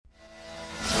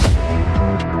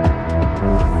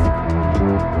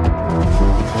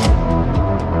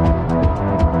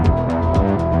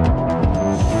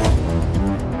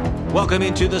Welcome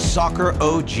into the Soccer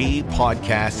OG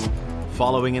podcast,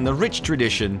 following in the rich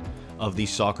tradition of the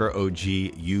Soccer OG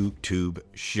YouTube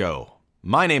show.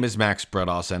 My name is Max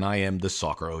Bredos, and I am the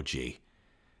Soccer OG.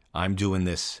 I'm doing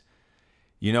this.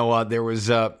 You know what? It was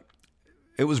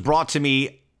brought to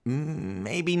me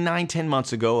maybe 9-10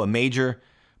 months ago. A major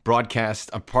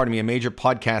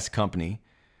podcast company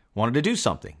wanted to do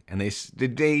something, and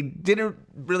they didn't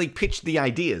really pitch the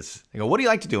ideas. They go, "What do you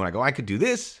like to do?" And I go, "I could do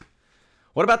this.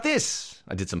 What about this?"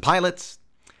 I did some pilots.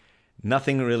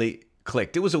 Nothing really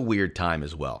clicked. It was a weird time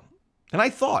as well. And I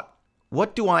thought,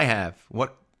 what do I have?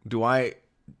 What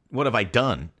have I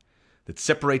done that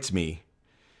separates me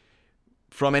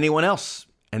from anyone else?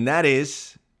 And that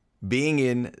is being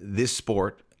in this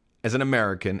sport as an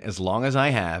American as long as I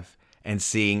have and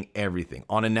seeing everything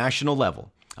on a national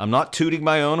level. I'm not tooting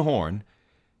my own horn,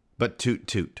 but toot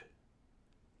toot.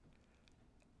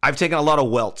 I've taken a lot of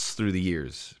welts through the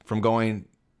years, from going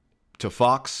to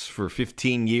Fox for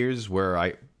 15 years where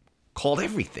I called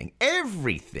everything.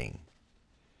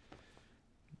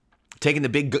 Taking the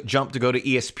big jump to go to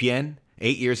ESPN,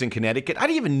 8 years in Connecticut. I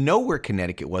didn't even know where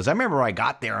Connecticut was. I remember I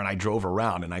got there and I drove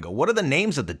around and I go, what are the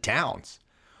names of the towns?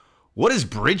 What is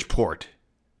Bridgeport?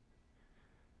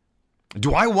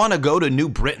 Do I want to go to New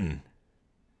Britain?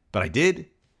 But I did.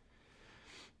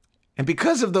 And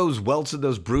because of those welts and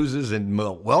those bruises, and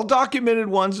well-documented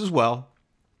ones as well,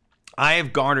 I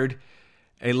have garnered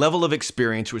a level of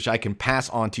experience which I can pass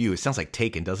on to you. It sounds like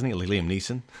Taken, doesn't it, Liam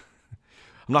Neeson?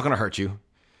 I'm not going to hurt you,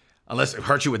 unless it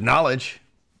hurts you with knowledge.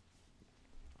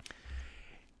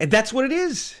 And that's what it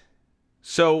is.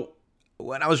 So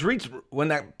when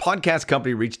that podcast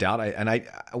company reached out, I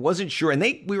wasn't sure, and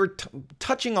we were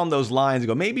touching on those lines and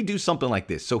go, maybe do something like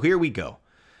this. So here we go.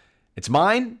 It's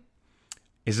mine.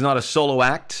 It's not a solo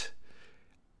act.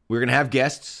 We're going to have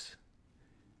guests.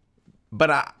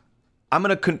 But I'm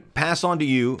going to pass on to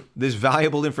you this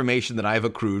valuable information that I've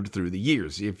accrued through the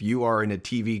years. If you are in a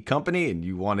TV company and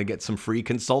you want to get some free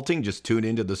consulting, just tune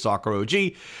into the Soccer OG.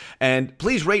 And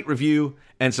please rate, review,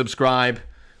 and subscribe.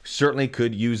 Certainly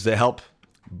could use the help.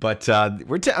 But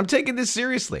I'm taking this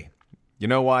seriously. You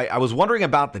know why? I was wondering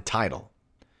about the title.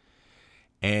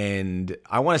 And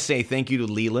I want to say thank you to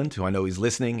Leland, who I know he's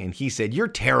listening. And he said, "You're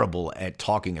terrible at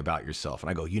talking about yourself."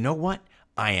 And I go, you know what?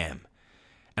 I am.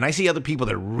 And I see other people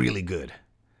that are really good.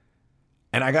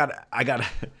 And I got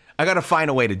to find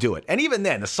a way to do it. And even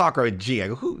then, the Soccer OG, I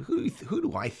go, who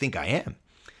do I think I am?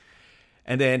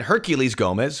 And then Hercules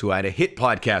Gomez, who had a hit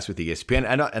podcast with ESPN,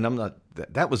 and I'm not,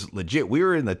 that was legit. We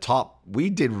were in the top.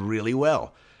 We did really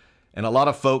well. And a lot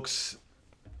of folks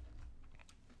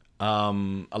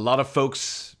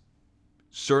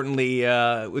certainly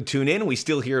would tune in, and we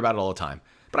still hear about it all the time.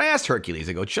 But I asked Hercules,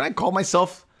 I go, should I call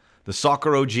myself the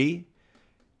Soccer OG?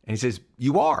 And he says,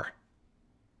 you are.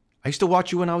 I used to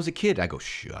watch you when I was a kid. I go,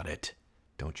 shut it.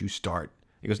 Don't you start.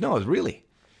 He goes, no, it's really.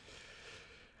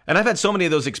 And I've had so many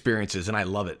of those experiences, and I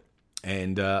love it.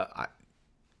 And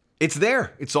it's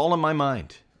there. It's all in my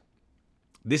mind.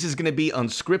 This is going to be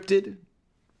unscripted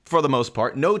for the most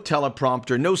part. No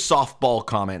teleprompter, no softball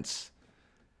comments.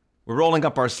 We're rolling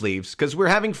up our sleeves because we're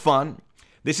having fun.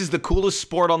 This is the coolest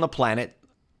sport on the planet.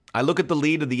 I look at the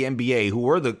lead of the NBA, who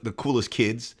are the coolest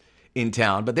kids in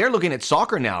town, but they're looking at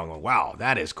soccer now and going, wow,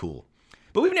 that is cool.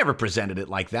 But we've never presented it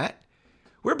like that.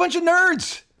 We're a bunch of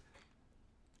nerds.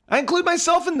 I include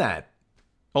myself in that.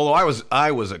 Although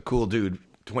I was a cool dude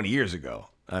 20 years ago.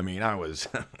 I mean, I was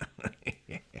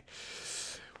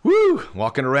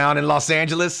walking around in Los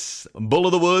Angeles, bull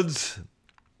of the woods.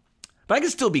 But I can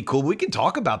still be cool. We can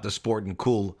talk about the sport in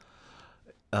cool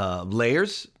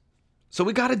layers. So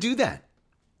we got to do that.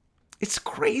 It's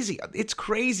crazy. It's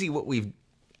crazy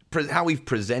how we've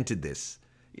presented this.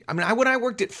 I mean, when I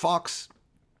worked at Fox,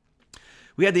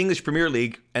 we had the English Premier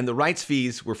League, and the rights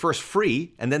fees were first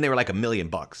free, and then they were like $1 million.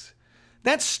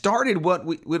 That started what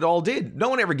we all did. No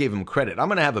one ever gave him credit. I'm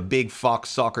going to have a big Fox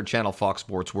Soccer Channel, Fox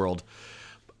Sports World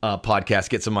podcast,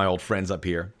 get some of my old friends up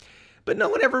here. But no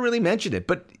one ever really mentioned it.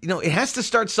 But, it has to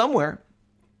start somewhere.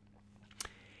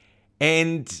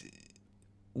 And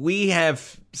we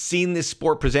have seen this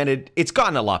sport presented. It's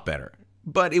gotten a lot better.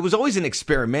 But it was always an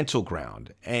experimental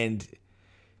ground. And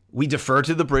we defer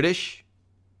to the British.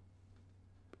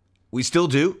 We still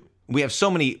do. We have so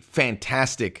many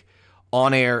fantastic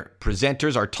on-air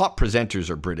presenters. Our top presenters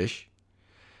are British.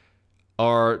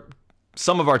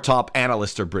 Some of our top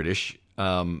analysts are British.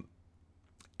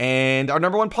 And our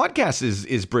number one podcast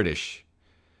is British.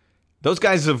 Those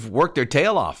guys have worked their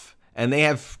tail off, and they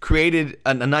have created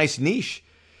a nice niche.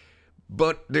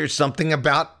 But there's something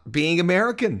about being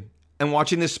American and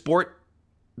watching this sport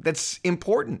that's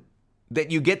important.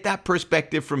 that you get that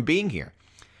perspective from being here.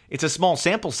 It's a small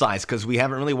sample size because we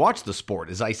haven't really watched the sport.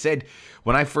 As I said,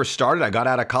 when I first started, I got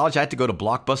out of college, I had to go to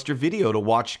Blockbuster Video to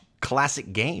watch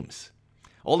classic games.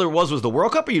 All there was the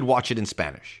World Cup, or you'd watch it in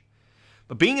Spanish.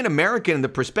 But being an American in the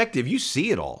perspective, you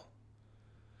see it all.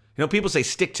 You know, people say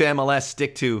stick to MLS,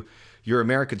 stick to your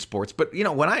American sports. But, you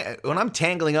know, when I'm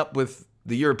tangling up with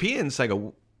the Europeans, I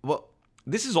go, well,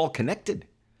 this is all connected.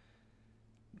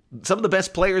 Some of the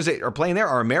best players that are playing there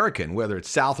are American, whether it's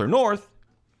South or North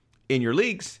in your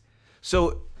leagues.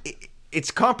 So it's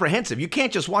comprehensive. You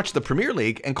can't just watch the Premier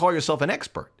League and call yourself an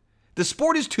expert. The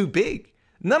sport is too big.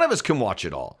 None of us can watch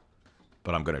it all,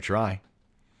 but I'm going to try.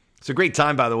 It's a great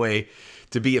time, by the way,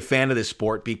 to be a fan of this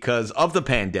sport because of the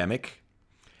pandemic,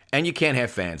 and you can't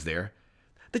have fans there.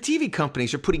 The TV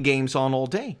companies are putting games on all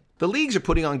day. The leagues are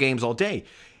putting on games all day.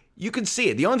 You can see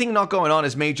it. The only thing not going on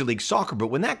is Major League Soccer, but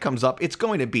when that comes up, it's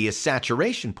going to be a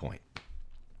saturation point.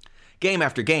 Game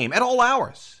after game, at all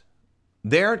hours,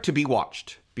 there to be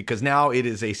watched, because now it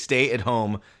is a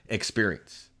stay-at-home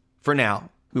experience. For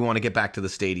now, we want to get back to the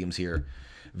stadiums here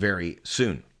very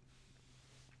soon.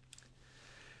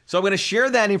 So I'm going to share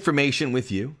that information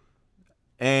with you,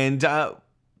 and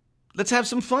let's have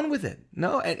some fun with it.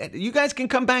 No, you guys can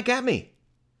come back at me.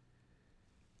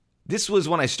 This was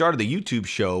when I started the YouTube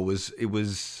show. It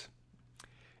was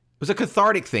a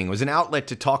cathartic thing. It was an outlet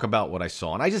to talk about what I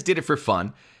saw, and I just did it for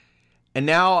fun. And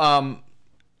now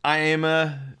I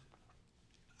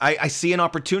see an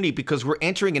opportunity because we're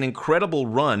entering an incredible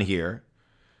run here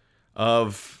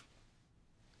of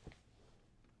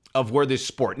where this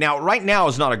sport. Now, right now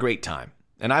is not a great time,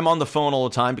 and I'm on the phone all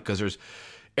the time because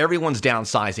everyone's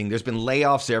downsizing. There's been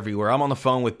layoffs everywhere. I'm on the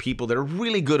phone with people that are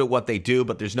really good at what they do,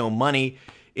 but there's no money.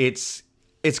 It's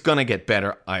going to get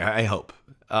better, I hope.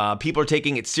 People are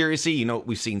taking it seriously. You know,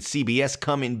 we've seen CBS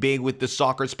come in big with the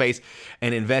soccer space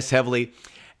and invest heavily,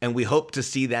 and we hope to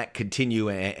see that continue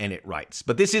and it rights.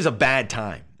 But this is a bad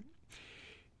time.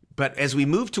 But as we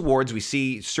move towards, we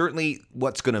see certainly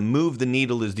what's going to move the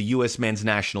needle is the U.S. men's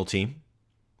national team.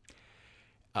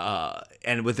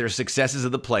 And with their successes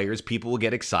of the players, people will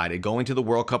get excited. Going to the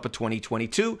World Cup of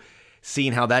 2022,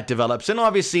 seeing how that develops. And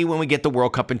obviously, when we get the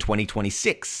World Cup in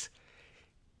 2026,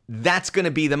 that's going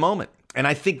to be the moment. And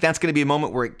I think that's going to be a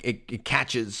moment where it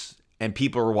catches and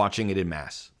people are watching it in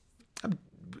mass.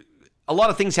 A lot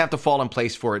of things have to fall in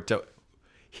place for it to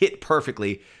hit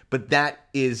perfectly, but that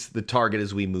is the target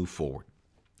as we move forward.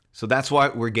 So that's why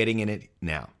we're getting in it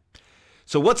now.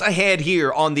 So what's ahead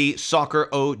here on the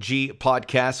Soccer OG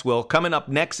podcast? Well, coming up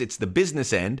next, it's the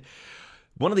business end.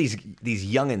 One of these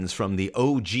youngins from the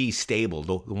OG stable,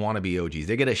 the wannabe OGs,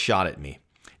 they get a shot at me.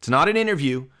 It's not an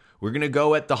interview. We're going to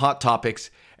go at the hot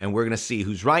topics, and we're going to see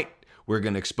who's right. We're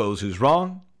going to expose who's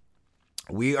wrong.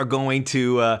 We are going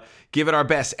to give it our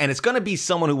best, and it's going to be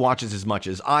someone who watches as much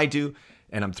as I do,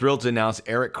 and I'm thrilled to announce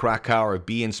Eric Krakauer of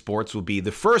BN Sports will be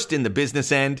the first in the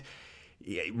business end.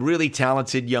 Really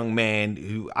talented young man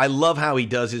who I love how he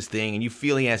does his thing, and you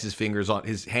feel he has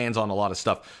his hands on a lot of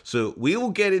stuff. So we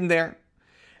will get in there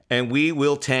and we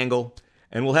will tangle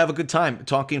and we'll have a good time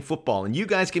talking football. And you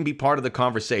guys can be part of the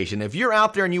conversation. If you're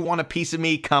out there and you want a piece of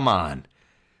me, come on.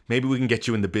 Maybe we can get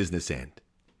you in the business end.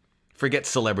 Forget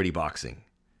celebrity boxing.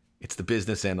 It's the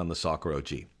business end on the Soccer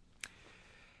OG.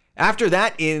 After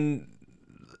that, in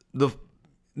the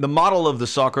model of the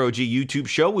Soccer OG YouTube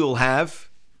show, we will have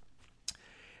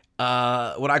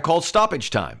what I call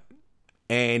stoppage time.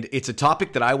 And it's a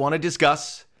topic that I want to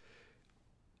discuss.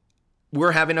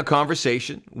 We're having a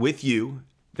conversation with you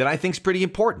that I think is pretty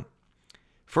important.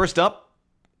 First up,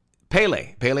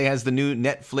 Pele. Pele has the new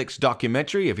Netflix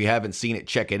documentary. If you haven't seen it,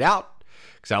 check it out,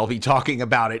 because I'll be talking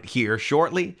about it here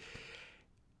shortly.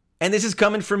 And this is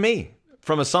coming from me,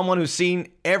 from someone who's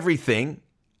seen everything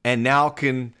and now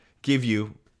can give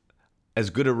you as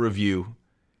good a review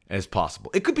as possible.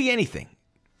 It could be anything.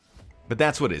 But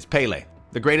that's what it is. Pele,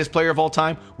 the greatest player of all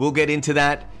time. We'll get into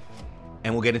that,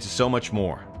 and we'll get into so much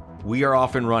more. We are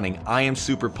off and running. I am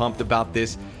super pumped about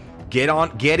this. Get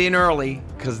in early,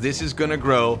 because this is going to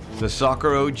grow. The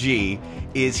Soccer OG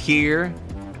is here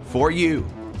for you.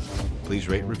 Please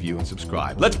rate, review, and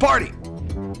subscribe. Let's party!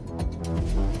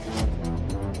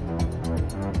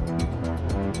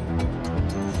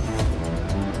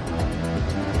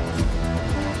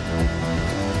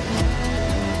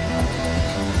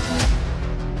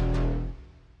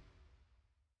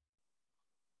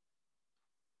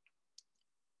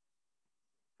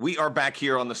 We are back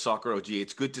here on the Soccer OG.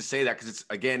 It's good to say that because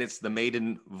it's the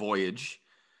maiden voyage.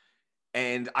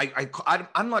 And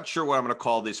I'm not sure what I'm going to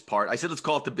call this part. I said let's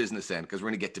call it the business end because we're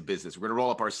going to get to business. We're going to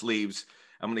roll up our sleeves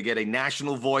I'm going to get a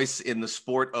national voice in the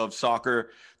sport of soccer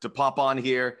to pop on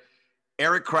here.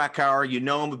 Eric Krakauer, you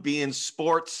know him being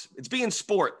sports. It's being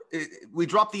sport. We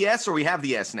dropped the S or we have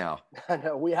the S now?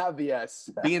 No, we have the S.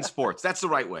 Being sports. That's the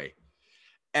right way.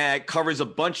 Covers a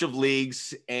bunch of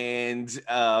leagues and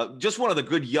just one of the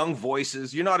good young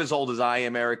voices. You're not as old as I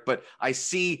am, Eric, but I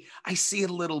see a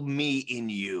little me in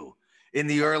you in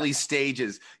the early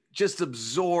stages, just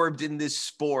absorbed in this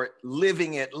sport,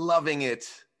 living it, loving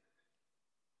it.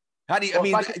 How do you,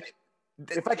 well,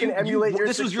 if I can emulate your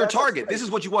this was your target. This is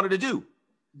what you wanted to do.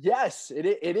 Yes, it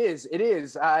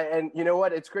is. And you know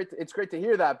what? It's great to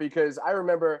hear that, because I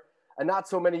remember not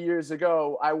so many years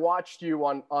ago, I watched you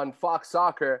on Fox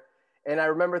Soccer, and I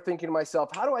remember thinking to myself,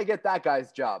 how do I get that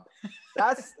guy's job?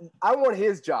 I want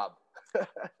his job.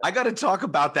 I got to talk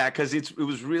about that because it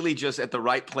was really just at the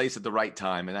right place at the right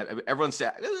time. And everyone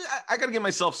said, I got to give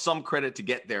myself some credit to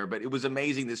get there, but it was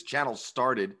amazing. This channel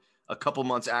started a couple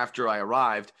months after I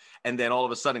arrived, and then all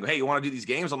of a sudden, hey, you want to do these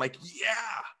games? I'm like, yeah.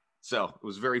 So it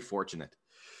was very fortunate.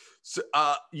 So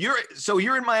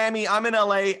you're in Miami. I'm in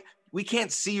LA. We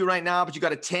can't see you right now, but you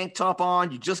got a tank top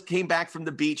on. You just came back from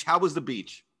the beach. How was the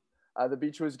beach? The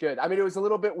beach was good. I mean, it was a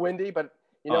little bit windy, but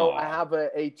you know, I have a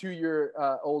 2-year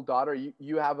old daughter.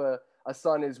 You have a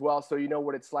son as well, so you know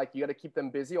what it's like. You got to keep them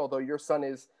busy. Although your son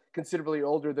is considerably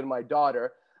older than my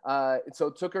daughter. So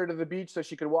took her to the beach so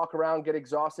she could walk around, get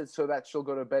exhausted, so that she'll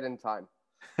go to bed in time.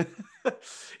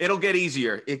 It'll get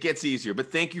easier. It gets easier.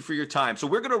 But thank you for your time. So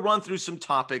we're going to run through some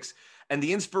topics. And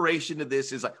the inspiration to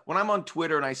this is like when I'm on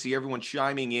Twitter and I see everyone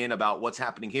chiming in about what's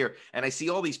happening here, and I see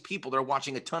all these people that are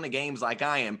watching a ton of games like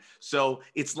I am. So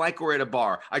it's like we're at a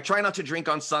bar. I try not to drink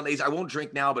on Sundays. I won't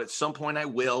drink now, but at some point I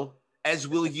will, as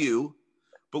will you.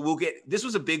 But this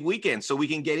was a big weekend, so we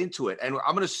can get into it. And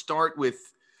I'm going to start with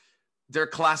their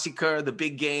Klassiker, the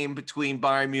big game between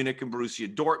Bayern Munich and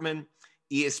Borussia Dortmund.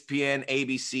 ESPN,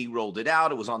 ABC rolled it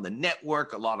out. It was on the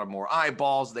network, a lot of more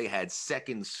eyeballs. They had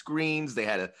second screens. They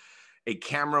had a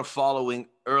camera following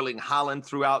Erling Haaland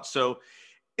throughout. So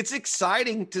it's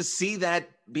exciting to see that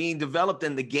being developed,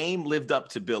 and the game lived up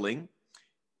to billing.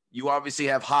 You obviously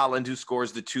have Haaland, who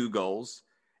scores the 2 goals.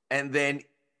 And then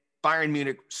Bayern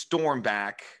Munich storm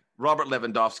back. Robert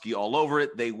Lewandowski all over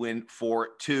it. They win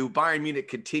 4-2. Bayern Munich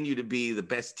continue to be the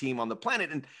best team on the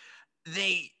planet. And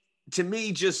they, to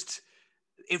me,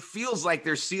 it feels like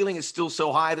their ceiling is still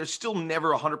so high. They're still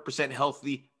never 100%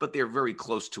 healthy, but they're very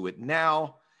close to it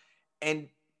now. And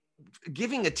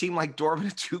giving a team like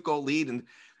Dortmund a 2-goal lead, and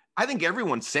I think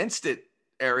everyone sensed it,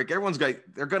 Eric. They're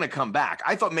going to come back.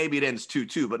 I thought maybe it ends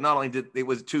 2-2, but not only did it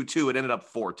was 2-2, it ended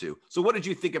up 4-2. So what did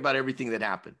you think about everything that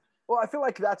happened? Well, I feel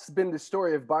like that's been the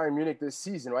story of Bayern Munich this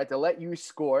season, right? They let you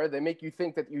score, they make you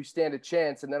think that you stand a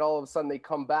chance, and then all of a sudden they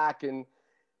come back and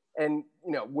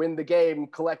win the game,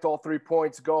 collect all 3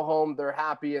 points, go home, they're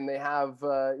happy, and they have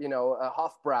a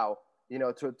Hofbrau,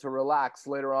 to relax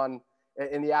later on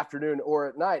in the afternoon or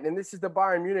at night. And this is the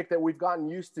Bayern Munich that we've gotten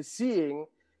used to seeing.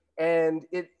 And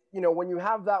when you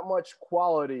have that much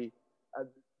quality,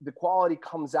 the quality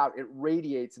comes out, it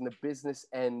radiates in the business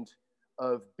end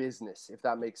of business, if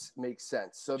that makes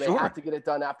sense. So they have to get it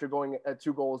done after going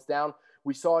 2 goals down.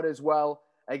 We saw it as well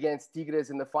against Tigres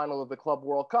in the final of the Club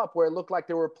World Cup, where it looked like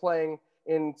they were playing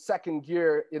in second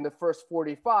gear in the first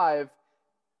 45.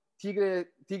 Tigres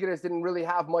didn't really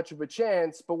have much of a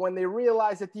chance, but when they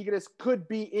realized that Tigres could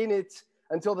be in it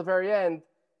until the very end,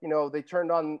 they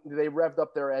revved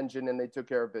up their engine and they took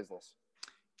care of business.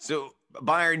 So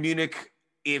Bayern Munich,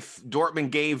 if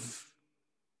Dortmund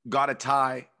got a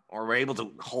tie or were able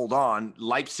to hold on,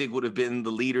 Leipzig would have been the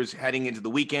leaders heading into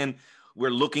the weekend. We're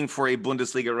looking for a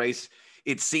Bundesliga race.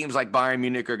 It seems like Bayern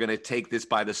Munich are going to take this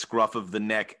by the scruff of the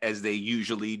neck, as they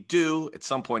usually do. At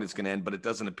some point it's going to end, but it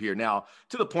doesn't appear now.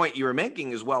 To the point you were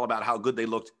making as well about how good they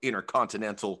looked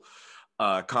intercontinental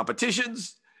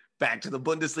competitions, back to the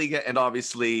Bundesliga, and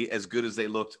obviously as good as they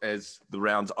looked as the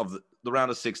round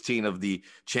of 16 of the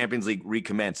Champions League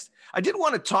recommenced. I did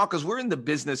want to talk, because we're in the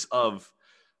business of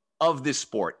this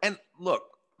sport. And look,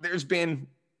 it's been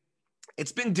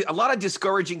a lot of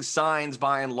discouraging signs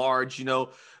by and large.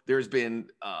 There's been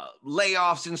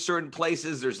layoffs in certain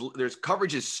places. There's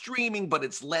coverage is streaming, but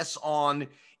it's less on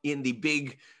in the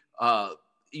big.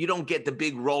 You don't get the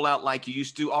big rollout like you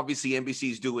used to. Obviously,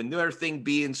 NBC is doing their thing.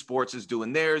 beIN Sports is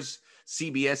doing theirs.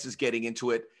 CBS is getting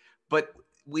into it, but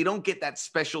we don't get that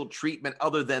special treatment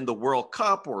other than the World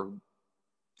Cup or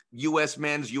U.S.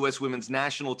 men's, U.S. women's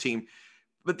national team.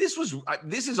 But this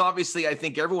is obviously, I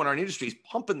think everyone in our industry is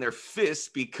pumping their fists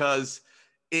because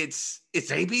it's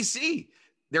ABC.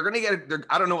 They're going to get,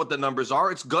 I don't know what the numbers are.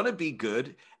 It's going to be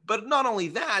good. But not only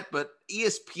that, but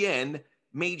ESPN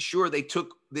made sure they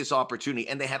took this opportunity,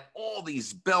 and they had all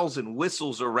these bells and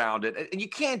whistles around it. And you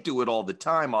can't do it all the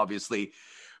time, obviously,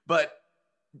 but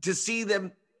to see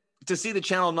the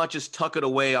channel not just tuck it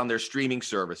away on their streaming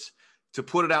service, to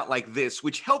put it out like this,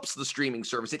 which helps the streaming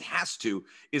service, it has to,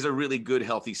 is a really good,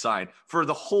 healthy sign for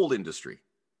the whole industry.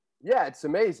 Yeah, it's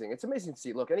amazing. It's amazing to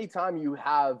see. Look, anytime you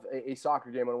have a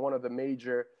soccer game on one of the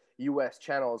major U.S.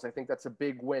 channels, I think that's a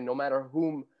big win, no matter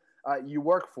whom you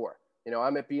work for.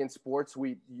 I'm at beIN Sports.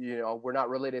 We're not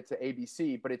related to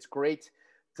ABC, but it's great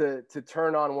to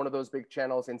turn on one of those big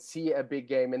channels and see a big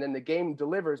game, and then the game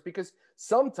delivers, because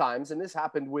sometimes, and this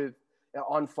happened with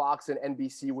on Fox and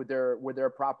NBC with their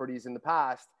properties in the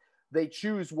past, they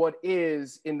choose what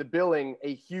is in the billing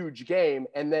a huge game,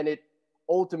 and then it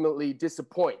ultimately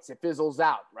disappoints. It fizzles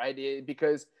out, right?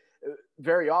 Because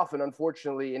very often,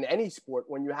 unfortunately, in any sport,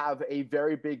 when you have a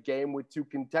very big game with two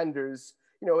contenders,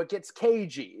 it gets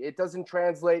cagey. It doesn't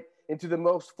translate into the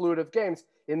most fluid of games.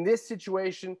 In this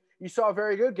situation, you saw a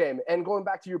very good game. And going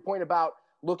back to your point about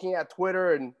looking at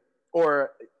Twitter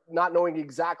or not knowing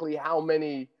exactly how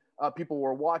many people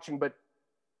were watching, but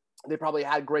they probably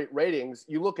had great ratings.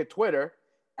 You look at Twitter,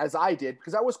 as I did,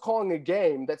 because I was calling a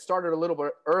game that started a little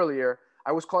bit earlier.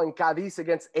 I was calling Cadiz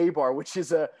against Eibar, which is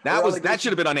that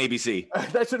should have been on ABC.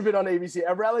 That should have been on ABC.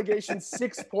 A relegation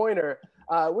 6-pointer,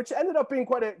 which ended up being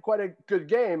quite a good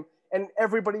game. And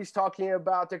everybody's talking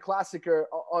about the Klassiker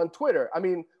on Twitter. I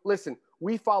mean, listen,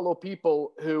 we follow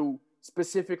people who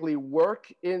specifically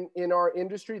work in our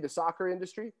industry, the soccer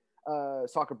industry,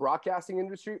 soccer broadcasting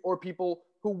industry, or people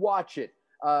who watch it.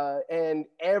 And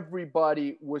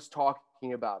everybody was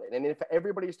talking about it. And if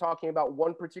everybody's talking about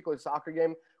one particular soccer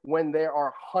game when there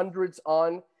are hundreds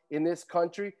on in this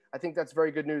country, I think that's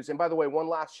very good news. And by the way, one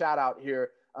last shout out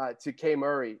here to Kay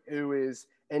Murray, who is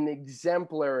an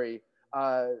exemplary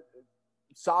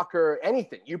soccer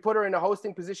anything. You put her in a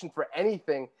hosting position for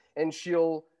anything, and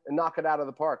she'll knock it out of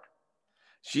the park.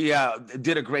 She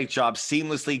did a great job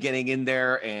seamlessly getting in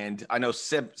there. And I know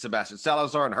Sebastian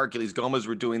Salazar and Hercules Gomez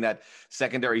were doing that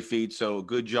secondary feed. So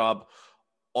good job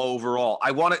overall.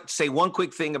 I want to say one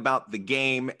quick thing about the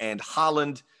game and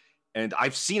Haaland. And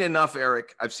I've seen enough,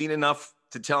 Eric. I've seen enough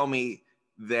to tell me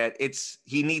that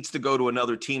he needs to go to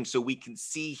another team so we can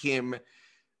see him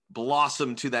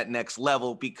blossom to that next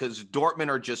level, because Dortmund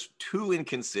are just too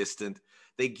inconsistent.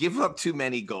 They give up too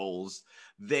many goals.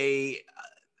 They're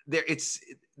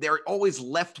always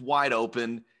left wide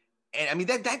open. And I mean,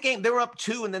 that game, they were up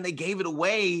 2 and then they gave it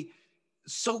away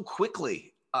so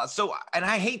quickly. And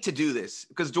I hate to do this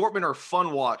because Dortmund are a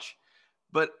fun watch,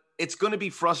 but it's going to be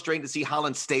frustrating to see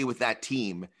Haaland stay with that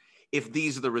team if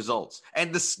these are the results.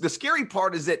 And the scary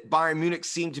part is that Bayern Munich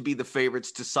seem to be the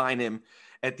favorites to sign him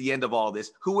at the end of all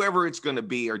this. Whoever it's going to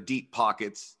be are deep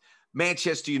pockets.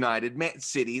 Manchester United, Man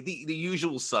City, the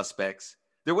usual suspects.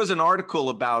 There was an article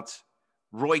about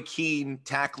Roy Keane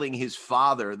tackling his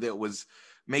father that was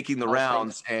making the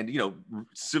rounds and,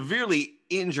 severely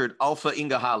injured Alpha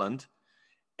Inge Haaland.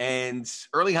 And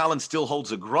Erling Haaland still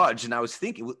holds a grudge. And I was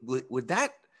thinking,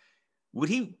 would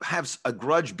he have a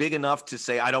grudge big enough to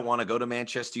say, I don't want to go to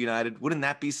Manchester United? Wouldn't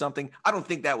that be something? I don't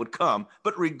think that would come.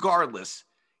 But regardless,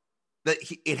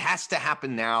 it has to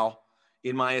happen now,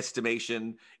 in my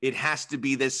estimation. It has to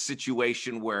be this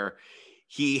situation where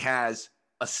he has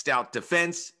a stout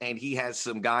defense and he has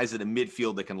some guys in the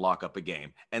midfield that can lock up a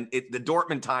game. And the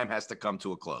Dortmund time has to come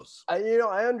to a close. I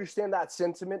understand that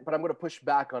sentiment, but I'm going to push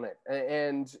back on it.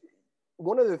 And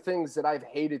one of the things that I've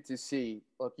hated to see,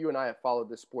 look, you and I have followed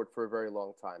this sport for a very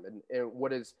long time, and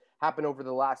what has happened over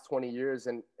the last 20 years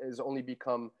and has only been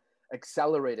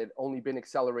accelerated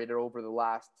over the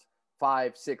last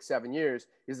 5, 6, 7 years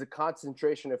is the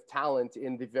concentration of talent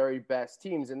in the very best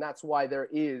teams. And that's why there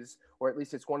is, or at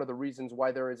least it's one of the reasons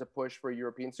why there is a push for a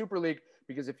European Super League,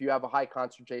 because if you have a high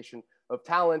concentration of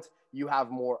talent, you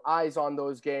have more eyes on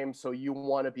those games. So you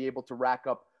want to be able to rack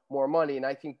up more money. And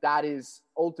I think that is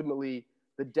ultimately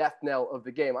the death knell of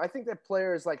the game. I think that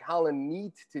players like Haaland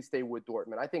need to stay with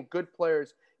Dortmund. I think good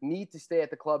players need to stay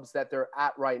at the clubs that they're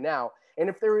at right now. And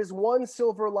if there is one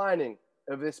silver lining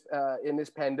of this in this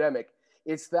pandemic,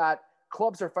 it's that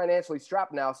clubs are financially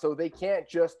strapped now, so they can't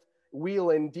just wheel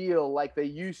and deal like they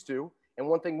used to. And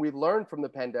one thing we learned from the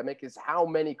pandemic is how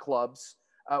many clubs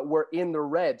were in the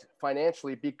red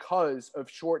financially because of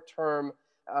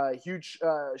huge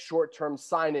short-term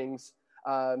signings,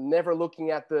 never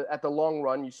looking at the long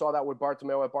run. You saw that with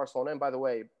Bartomeu at Barcelona. And by the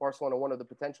way, Barcelona, one of the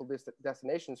potential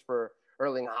destinations for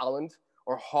Erling Haaland,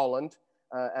 or Holland,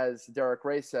 as Derek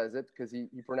Ray says it, because he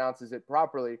pronounces it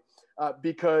properly,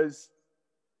 because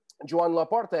Joan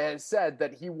Laporta has said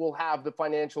that he will have the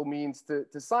financial means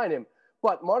to sign him.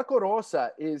 But Marco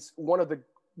Rosa is one of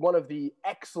the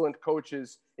excellent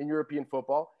coaches in European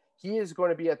football. He is going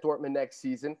to be at Dortmund next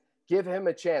season. Give him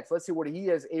a chance. Let's see what he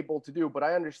is able to do. But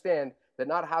I understand that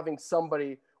not having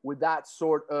somebody with that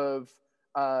sort of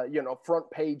front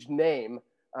page name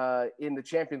in the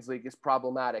Champions League is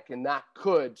problematic, and that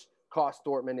could cost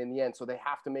Dortmund in the end. So they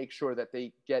have to make sure that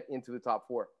they get into the top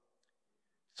four.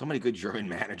 So many good German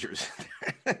managers.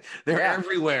 They're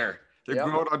everywhere. They're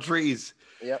growing on trees.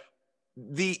 Yep.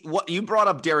 What you brought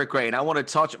up Derek Ray, and I want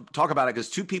to talk about it because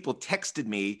two people texted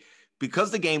me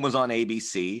because the game was on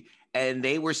ABC, and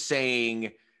they were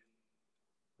saying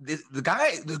the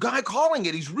guy calling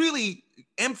it, he's really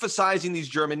emphasizing these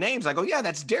German names. I go, yeah,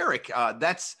 that's Derek.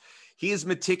 He is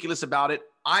meticulous about it.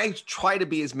 I try to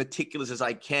be as meticulous as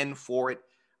I can for it.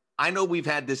 I know we've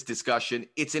had this discussion.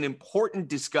 It's an important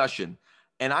discussion,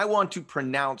 and I want to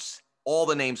pronounce all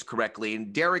the names correctly.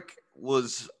 And Derek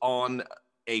was on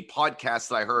a podcast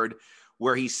that I heard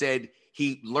where he said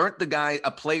he learned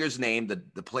a player's name,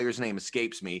 the player's name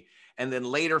escapes me, and then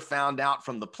later found out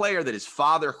from the player that his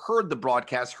father heard the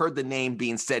broadcast, heard the name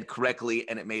being said correctly,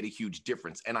 and it made a huge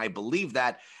difference. And I believe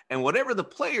that. And whatever the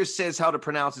player says how to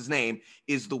pronounce his name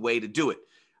is the way to do it.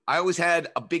 I always had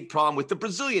a big problem with the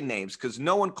Brazilian names because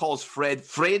no one calls Fred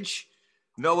Fridge.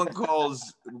 No one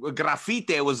calls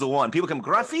Grafite was the one. People come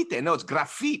Grafite. No, it's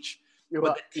Grafite.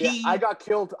 I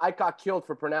got killed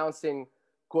for pronouncing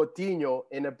Coutinho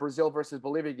in a Brazil versus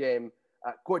Bolivia game,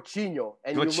 Coutinho.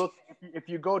 And you look, if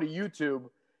you go to YouTube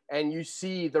and you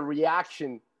see the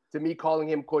reaction to me calling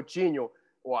him Coutinho,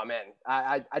 well, man,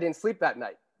 I didn't sleep that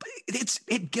night.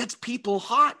 It gets people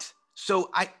hot.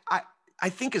 So I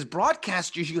think as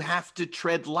broadcasters, you have to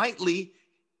tread lightly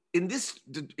in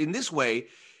this way.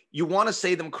 You want to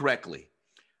say them correctly.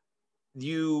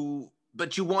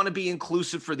 But you want to be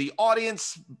inclusive for the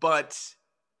audience, but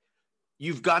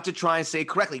you've got to try and say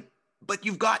correctly. But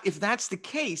if that's the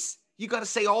case, you got to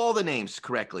say all the names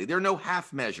correctly. There are no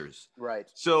half measures. Right.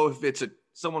 So if it's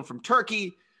someone from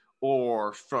Turkey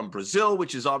or from Brazil,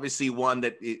 which is obviously one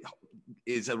that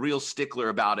is a real stickler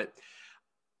about it,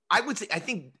 I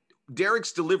think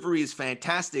Derek's delivery is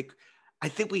fantastic.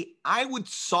 I would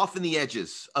soften the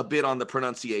edges a bit on the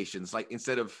pronunciations, like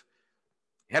instead of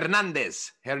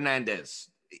Hernandez.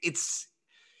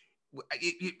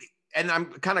 And I'm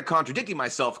kind of contradicting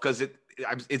myself because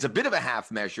it's a bit of a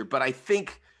half measure, but I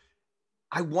think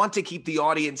I want to keep the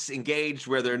audience engaged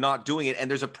where they're not doing it.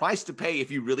 And there's a price to pay if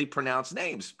you really pronounce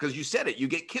names because you said it, you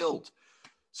get killed.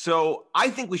 So I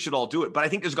think we should all do it, but I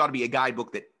think there's got to be a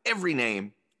guidebook that every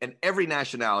name and every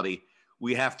nationality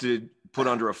we have to put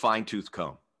under a fine-tooth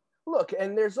comb. Look,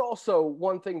 and there's also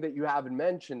one thing that you haven't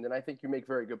mentioned, and I think you make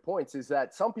very good points, is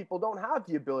that some people don't have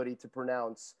the ability to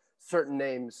pronounce certain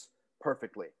names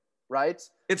perfectly, right?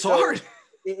 It's hard.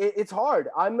 It's hard.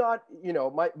 I'm not,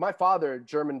 my father,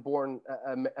 German-born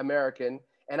American,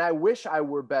 and I wish I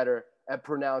were better at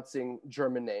pronouncing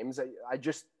German names. I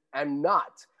just am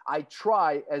not. I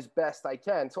try as best I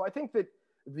can. So I think that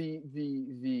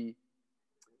the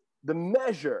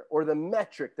measure or the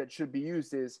metric that should be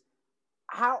used is,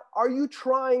 how are you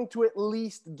trying to at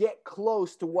least get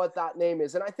close to what that name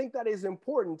is? And I think that is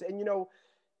important. And,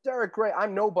 Derek Ray,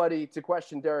 I'm nobody to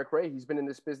question Derek Ray. He's been in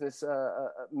this business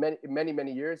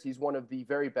many years. He's one of the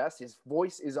very best. His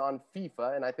voice is on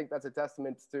FIFA, and I think that's a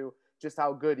testament to just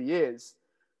how good he is.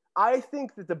 I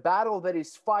think that the battle that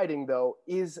he's fighting, though,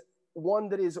 is one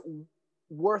that is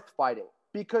worth fighting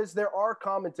because there are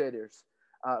commentators,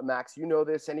 Max, you know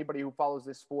this, anybody who follows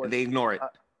this sport. And they ignore it.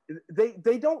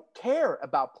 They don't care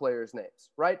about players'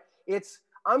 names, right? It's,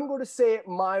 I'm going to say it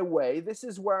my way. This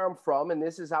is where I'm from, and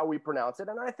this is how we pronounce it.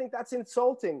 And I think that's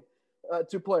insulting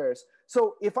to players.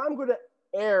 So if I'm going to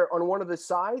err on one of the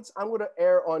sides, I'm going to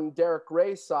err on Derek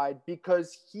Ray's side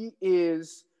because he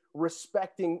is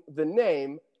respecting the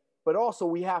name. But also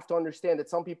we have to understand that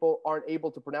some people aren't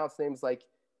able to pronounce names like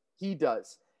he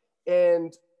does.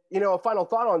 And a final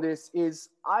thought on this is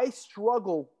I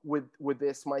struggle with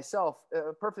this myself.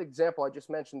 A perfect example, I just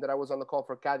mentioned that I was on the call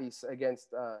for Cadiz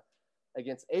against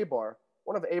Eibar.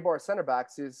 One of Eibar's center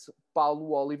backs is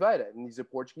Paulo Oliveira, and he's a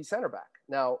Portuguese center back.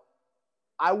 Now,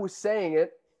 I was saying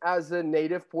it as a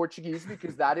native Portuguese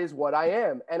because that is what I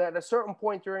am. And at a certain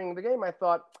point during the game, I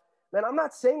thought, man, I'm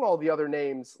not saying all the other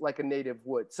names like a native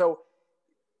would. So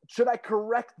should I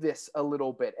correct this a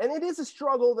little bit? And it is a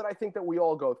struggle that I think that we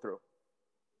all go through.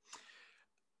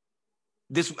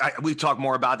 We talk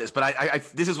more about this, but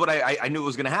this is what I knew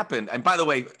was going to happen. And by the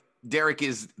way, Derek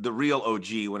is the real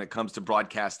OG when it comes to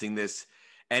broadcasting this,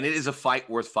 and it is a fight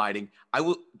worth fighting.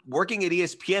 Working at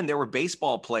ESPN, there were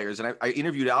baseball players, and I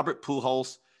interviewed Albert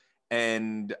Pujols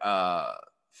and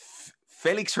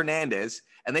Felix Hernandez,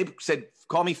 and they said,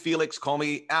 call me Felix, call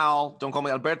me Al, don't call me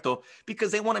Alberto,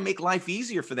 because they want to make life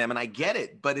easier for them. And I get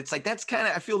it, but it's like,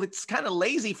 I feel it's kind of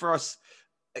lazy for us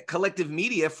collective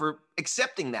media for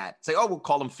accepting that. Say, oh, we'll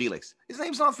call him Felix. His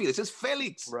name's not Felix, it's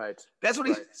Felix. Right. That's what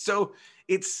so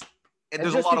there's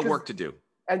a lot of work to do.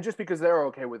 And just because they're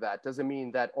okay with that doesn't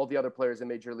mean that all the other players in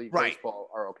Major League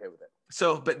Baseball are okay with it.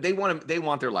 So, but they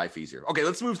want their life easier. Okay,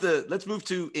 let's move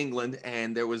to England,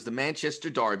 and there was the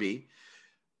Manchester Derby.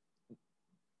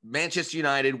 Manchester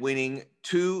United winning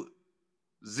 2-0,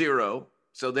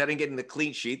 so they didn't get in the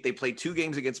clean sheet. They played 2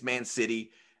 games against Man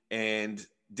City and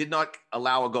did not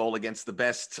allow a goal against the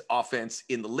best offense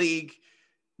in the league.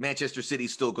 Manchester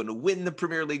City's still going to win the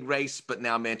Premier League race, but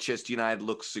now Manchester United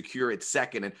looks secure at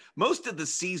second. And most of the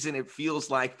season, it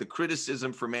feels like the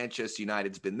criticism for Manchester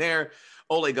United's been there.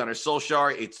 Ole Gunnar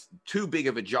Solskjaer, it's too big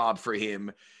of a job for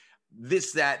him.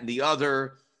 This, that, and the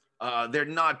other.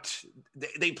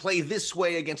 They play this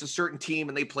way against a certain team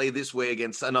and they play this way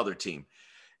against another team.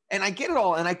 And I get it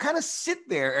all. And I kind of sit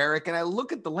there, Eric, and I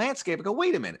look at the landscape and go,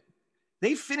 wait a minute.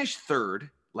 They finished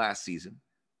 3rd last season.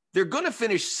 They're going to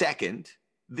finish 2nd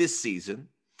this season.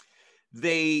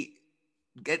 They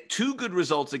get 2 good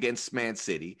results against Man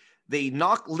City. They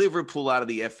knocked Liverpool out of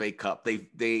the FA Cup.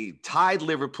 They tied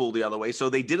Liverpool the other way, so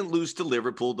they didn't lose to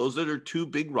Liverpool. Those are their 2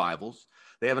 big rivals.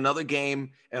 They have another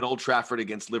game at Old Trafford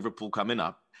against Liverpool coming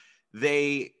up.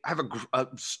 They have a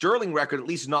sterling record, at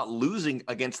least not losing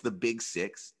against the Big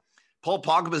 6. Paul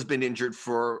Pogba's been injured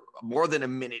for more than a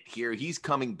minute here. He's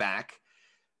coming back.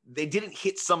 They didn't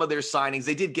hit some of their signings.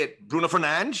 They did get Bruno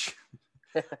Fernandes,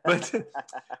 but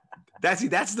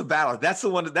that's the battle. That's the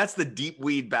one. That's the deep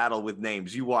weed battle with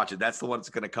names. You watch it. That's the one that's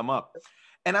going to come up.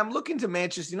 And I'm looking to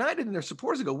Manchester United and their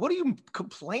supporters and go, what are you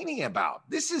complaining about?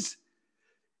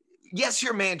 Yes,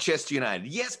 you're Manchester United.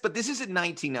 Yes, but this isn't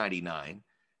 1999.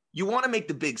 You want to make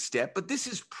the big step, but this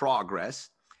is progress.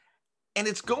 And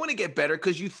it's going to get better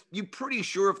because you're pretty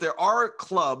sure if there are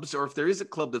clubs or if there is a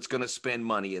club that's going to spend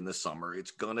money in the summer,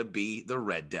 it's going to be the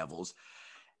Red Devils.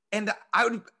 And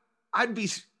I'd be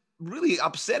really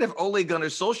upset if Ole Gunnar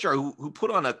Solskjaer, who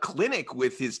put on a clinic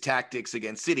with his tactics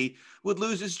against City, would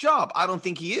lose his job. I don't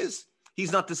think he is.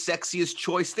 He's not the sexiest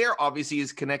choice there. Obviously,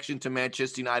 his connection to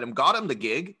Manchester United got him the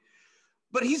gig.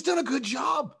 But he's done a good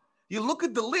job. You look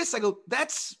at the list, I go,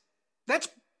 that's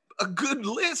a good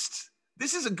list.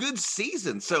 This is a good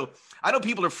season. So I know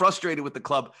people are frustrated with the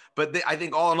club, but I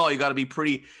think all in all, you got to be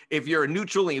pretty, if you're a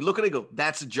neutral and you look at it and go,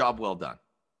 that's a job well done.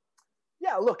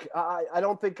 Yeah, look, I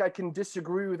don't think I can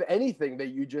disagree with anything that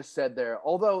you just said there.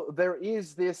 Although there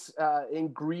is this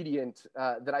ingredient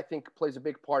that I think plays a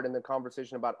big part in the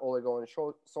conversation about Ole Gunnar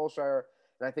Solskjaer,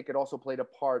 and I think it also played a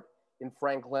part in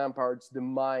Frank Lampard's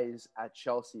demise at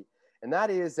Chelsea. And that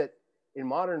is that in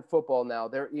modern football now,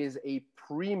 there is a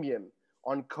premium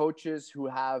on coaches who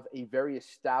have a very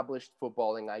established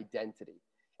footballing identity.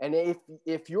 And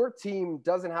if your team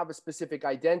doesn't have a specific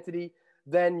identity,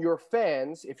 then your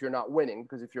fans, if you're not winning,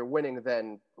 because if you're winning,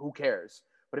 then who cares?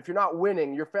 But if you're not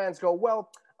winning, your fans go, well,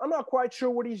 I'm not quite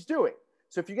sure what he's doing.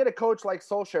 So if you get a coach like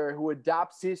Solskjaer who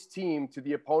adapts his team to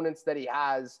the opponents that he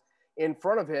has in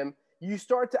front of him, you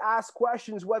start to ask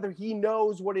questions whether he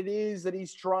knows what it is that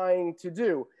he's trying to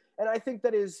do. And I think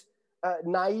that is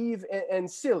naive and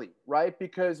silly, right?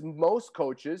 Because most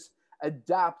coaches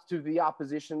adapt to the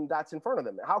opposition that's in front of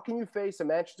them. How can you face a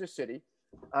Manchester City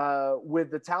with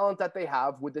the talent that they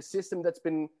have, with the system that's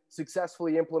been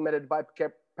successfully implemented by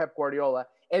Pep Guardiola,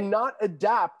 and not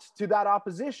adapt to that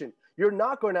opposition? You're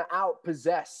not going to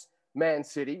out-possess Man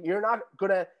City. You're not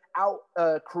going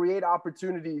to create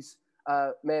opportunities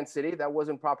Man City. That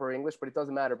wasn't proper English, but it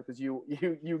doesn't matter because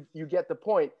you get the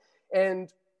point.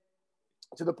 And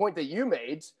to the point that you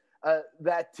made,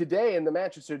 that today in the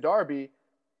Manchester Derby,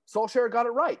 Solskjaer got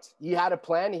it right. He had a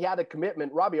plan. He had a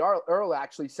commitment. Robbie Earle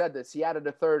actually said this. He added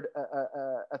a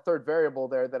third variable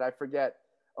there that I forget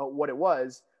what it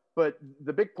was. But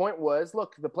the big point was,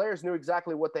 look, the players knew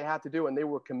exactly what they had to do, and they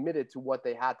were committed to what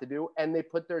they had to do, and they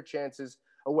put their chances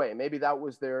away. Maybe that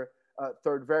was their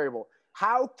third variable.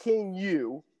 How can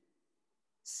you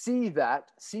see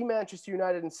Manchester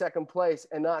United in second place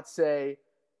and not say,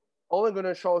 Ole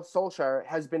Gunnar Solskjaer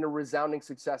has been a resounding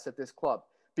success at this club?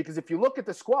 Because if you look at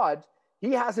the squad,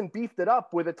 he hasn't beefed it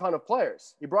up with a ton of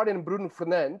players. He brought in Bruno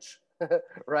Fernandes,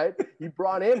 right? He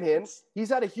brought him in. He's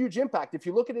had a huge impact. If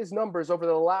you look at his numbers over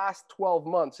the last 12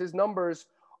 months, his numbers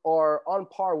are on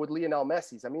par with Lionel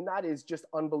Messi's. I mean, that is just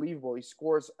unbelievable. He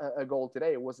scores a goal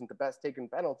today. It wasn't the best taken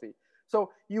penalty.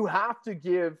 So you have to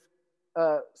give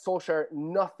Solskjaer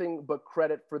nothing but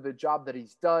credit for the job that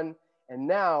he's done. And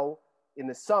now in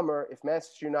the summer, if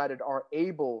Manchester United are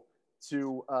able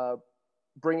to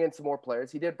bring in some more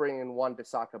players. He did bring in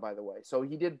Wan-Bissaka, by the way. So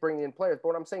he did bring in players. But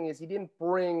what I'm saying is he didn't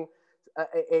bring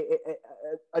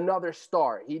another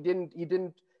star. He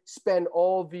didn't spend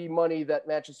all the money that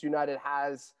Manchester United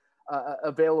has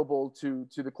available to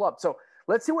the club. So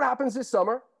let's see what happens this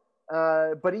summer.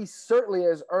 But he certainly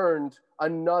has earned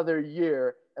another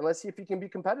year, and let's see if he can be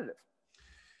competitive.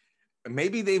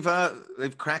 Maybe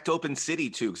they've cracked open City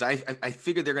too, because I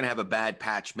figured they're going to have a bad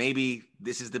patch. Maybe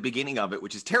this is the beginning of it,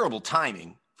 which is terrible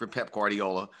timing for Pep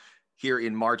Guardiola here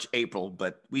in March, April,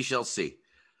 but we shall see.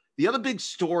 The other big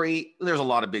story, there's a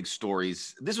lot of big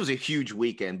stories. This was a huge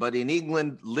weekend, but in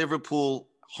England, Liverpool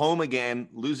home again,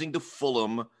 losing to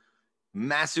Fulham.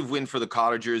 Massive win for the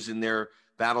Cottagers in their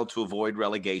battle to avoid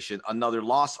relegation. Another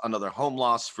loss, another home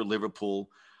loss for Liverpool.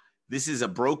 This is a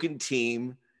broken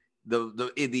team.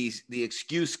 The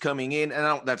excuse coming in,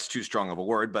 and that's too strong of a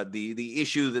word, but the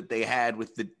issue that they had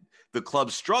with the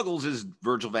club's struggles is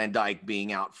Virgil van Dijk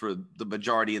being out for the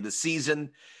majority of the season.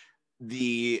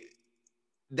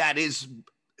 That is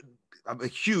a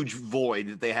huge void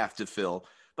that they have to fill,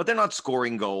 but they're not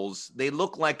scoring goals. They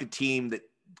look like a team that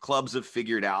clubs have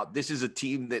figured out. This is a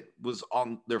team that was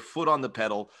on their foot on the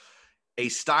pedal, a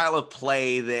style of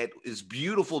play that is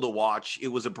beautiful to watch. It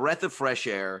was a breath of fresh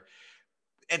air.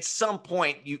 At some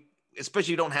point,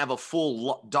 especially you don't have a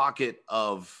full docket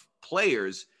of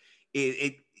players,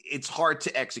 it's hard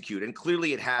to execute. And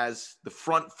clearly it has. The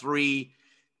front three,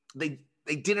 they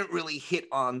didn't really hit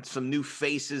on some new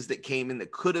faces that came in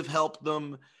that could have helped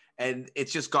them. And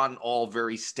it's just gotten all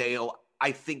very stale.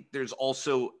 I think there's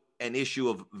also an issue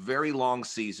of very long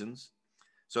seasons.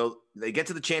 So they get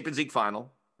to the Champions League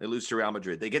final, they lose to Real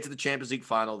Madrid. They get to the Champions League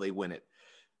final, they win it.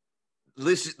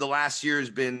 The last year has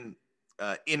been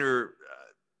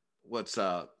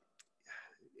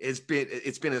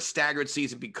it's been a staggered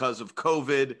season because of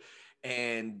COVID,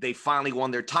 and they finally won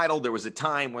their title. There was a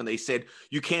time when they said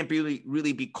you can't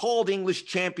really be called English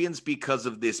champions because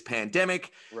of this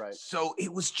pandemic. Right. So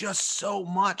it was just so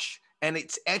much, and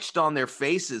it's etched on their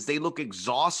faces. They look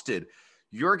exhausted.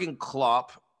 Jurgen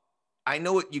Klopp, I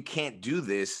know you can't do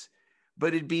this,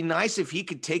 but it'd be nice if he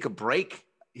could take a break.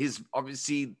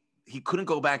 Obviously he couldn't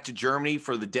go back to Germany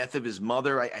for the death of his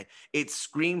mother. It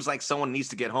screams like someone needs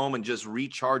to get home and just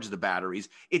recharge the batteries.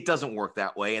 It doesn't work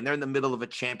that way. And they're in the middle of a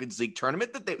Champions League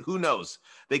tournament that who knows?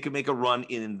 They could make a run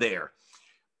in there.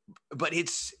 But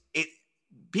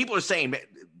people are saying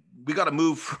we got to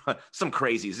move some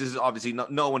crazies. This is obviously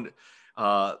no one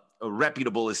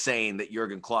reputable is saying that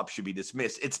Jurgen Klopp should be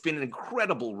dismissed. It's been an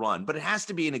incredible run, but it has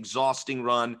to be an exhausting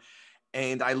run.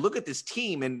 And I look at this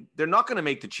team, and they're not going to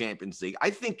make the Champions League. I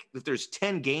think if there's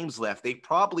 10 games left, they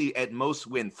probably at most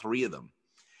win 3 of them,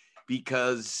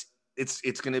 because it's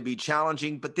going to be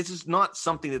challenging. But this is not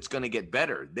something that's going to get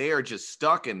better. They are just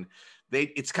stuck, and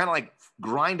it's kind of like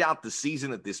grind out the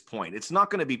season at this point. It's not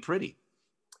going to be pretty.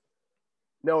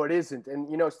 No, it isn't. And,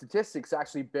 statistics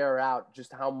actually bear out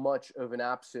just how much of an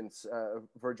absence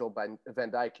Virgil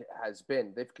van Dijk has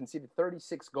been. They've conceded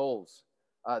 36 goals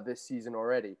this season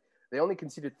already. They only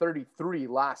conceded 33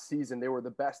 last season. They were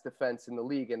the best defense in the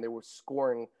league, and they were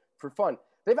scoring for fun.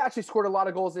 They've actually scored a lot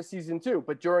of goals this season too,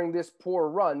 but during this poor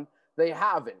run, they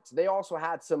haven't. They also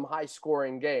had some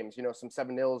high-scoring games, some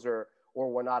 7-0s or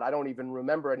whatnot. I don't even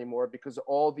remember anymore because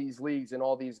all these leagues and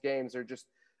all these games are just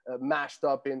mashed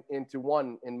up into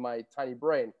one in my tiny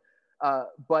brain.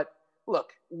 But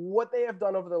look, what they have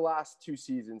done over the last 2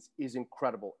 seasons is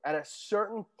incredible. At a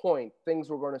certain point, things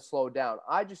were going to slow down.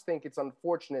 I just think it's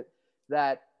unfortunate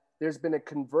that there's been a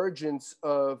convergence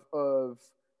of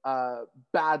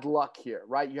bad luck here,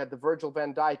 right? You had the Virgil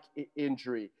van Dijk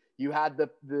injury. You had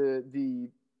the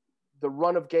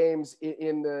run of games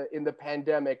in the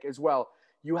pandemic as well.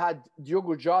 You had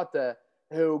Diogo Jota,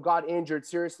 who got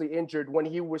seriously injured when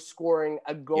he was scoring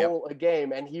a goal a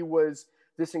game, and he was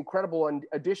this incredible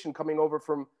addition coming over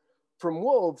from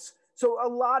Wolves. So a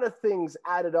lot of things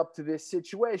added up to this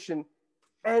situation,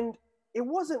 and it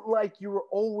wasn't like you were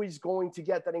always going to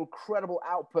get that incredible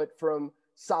output from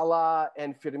Salah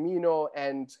and Firmino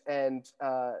and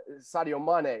Sadio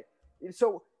Mane.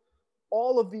 So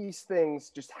all of these things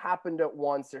just happened at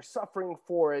once. They're suffering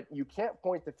for it. You can't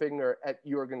point the finger at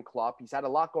Jurgen Klopp. He's had a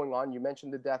lot going on. You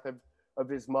mentioned the death of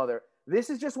his mother. This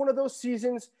is just one of those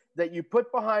seasons that you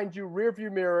put behind you, rearview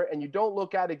mirror, and you don't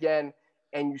look at again,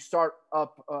 and you start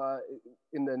up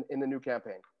in the new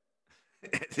campaign.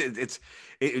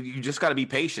 You just got to be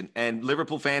patient, and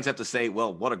Liverpool fans have to say,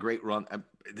 well, what a great run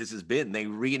this has been. They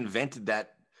reinvented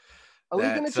that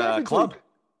league in the Champions club. League.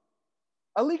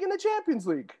 A league in the Champions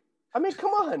League. I mean, come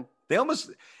on. They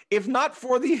almost, if not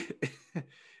for the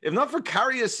If not for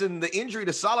Karius and the injury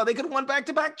to Salah, they could have won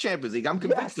back-to-back Champions League. I'm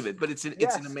convinced of it, but it's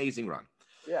an amazing run.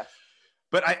 Yes.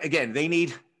 But again, they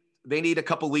need a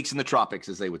couple weeks in the tropics,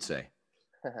 as they would say.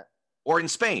 Or in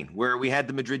Spain, where we had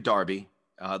the Madrid derby.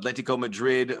 Atletico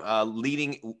Madrid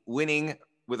winning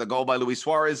with a goal by Luis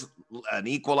Suarez, an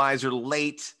equalizer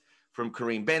late from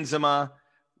Karim Benzema,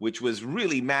 which was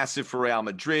really massive for Real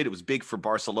Madrid. It was big for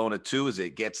Barcelona too, as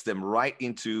it gets them right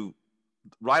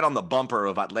on the bumper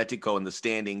of Atletico in the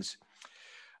standings.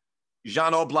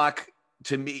 Jan Oblak,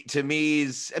 to me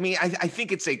is, I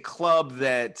think it's a club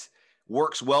that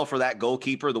works well for that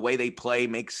goalkeeper. The way they play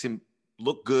makes him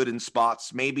look good in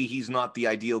spots. Maybe he's not the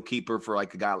ideal keeper for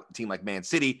like a team like Man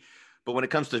City, but when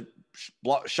it comes to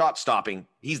shot stopping,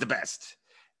 he's the best.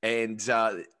 And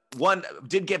one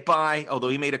did get by, although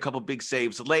he made a couple big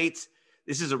saves late.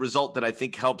 This is a result that I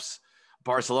think helps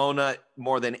Barcelona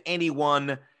more than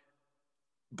anyone.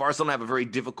 Barcelona have a very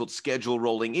difficult schedule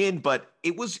rolling in, but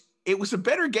it was a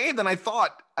better game than I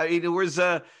thought. I mean, it was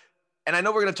and I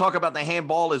know we're going to talk about the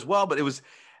handball as well, but it was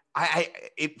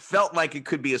it felt like it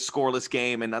could be a scoreless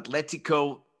game, and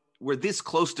Atletico were this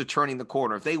close to turning the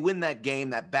corner. If they win that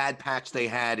game, that bad patch they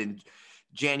had in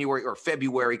January or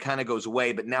February kind of goes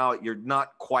away, but now you're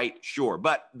not quite sure.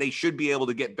 But they should be able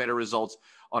to get better results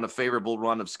on a favorable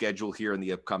run of schedule here in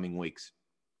the upcoming weeks.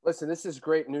 Listen, this is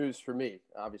great news for me.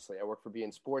 Obviously, I work for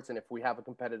beIN Sports, and if we have a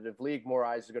competitive league, more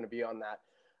eyes are going to be on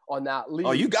that league.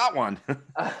 Oh, you got one.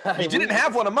 You didn't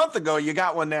have one a month ago. You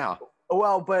got one now.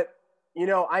 Well, but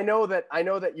I know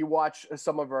that you watch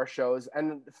some of our shows,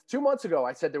 and 2 months ago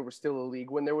I said there was still a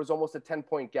league when there was almost a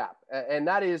 10-point gap, and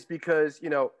that is because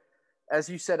as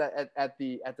you said at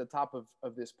the top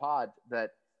of this pod, that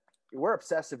we're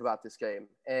obsessive about this game,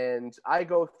 and I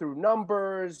go through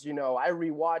numbers. I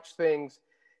rewatch things.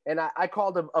 And I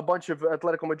called a bunch of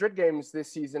Atletico Madrid games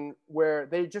this season where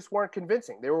they just weren't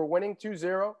convincing. They were winning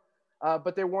 2-0,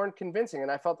 but they weren't convincing. And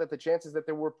I felt that the chances that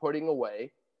they were putting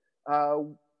away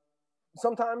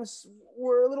sometimes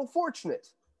were a little fortunate.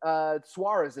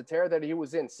 Suarez, the tear that he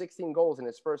was in, 16 goals in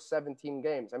his first 17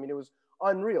 games. I mean, it was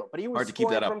unreal. But he was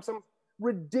scoring from some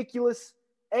ridiculous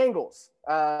angles.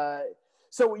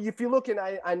 So if you look, and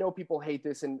I know people hate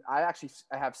this, and I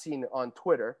have seen on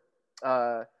Twitter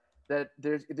that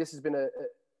this has been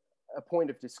a point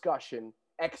of discussion,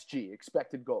 XG,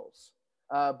 expected goals.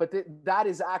 But that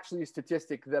is actually a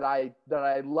statistic that I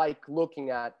like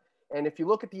looking at. And if you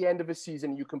look at the end of a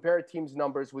season, you compare a team's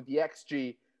numbers with the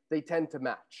XG, they tend to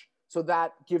match. So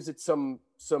that gives it some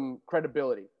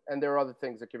credibility. And there are other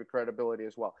things that give it credibility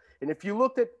as well. And if you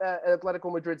looked at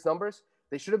Atletico Madrid's numbers,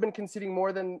 they should have been conceding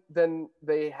more than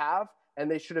they have, and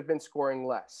they should have been scoring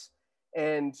less.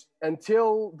 And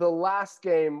until the last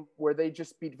game where they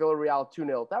just beat Villarreal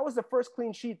 2-0, that was the first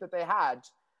clean sheet that they had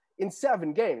in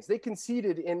 7 games. They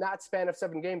conceded in that span of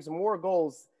 7 games more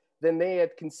goals than they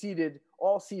had conceded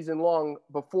all season long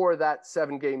before that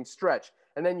 7-game stretch.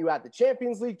 And then you add the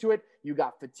Champions League to it. You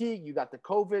got fatigue. You got the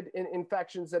COVID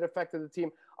infections that affected the team.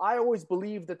 I always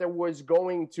believed that there was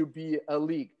going to be a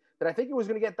league. That I think it was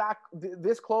going to get back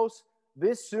this close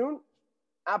this soon.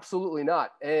 Absolutely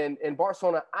not. And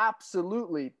Barcelona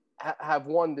absolutely have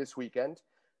won this weekend.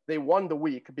 They won the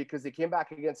week because they came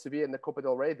back against Sevilla in the Copa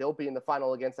del Rey. They'll be in the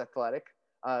final against Athletic.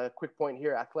 Quick point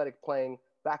here, Athletic playing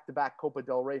back-to-back Copa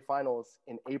del Rey finals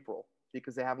in April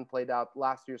because they haven't played out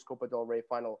last year's Copa del Rey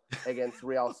final against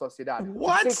Real Sociedad.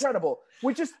 What? It's incredible.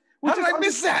 How did I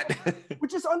miss that?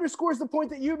 Which just underscores the point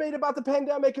that you made about the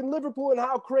pandemic in Liverpool and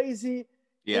how crazy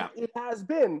it has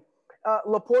been.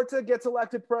 Laporta gets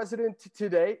elected president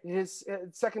today. His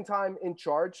second time in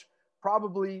charge.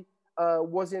 Probably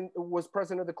was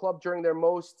president of the club during their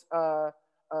most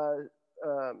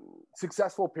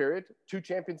successful period. 2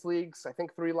 Champions Leagues, I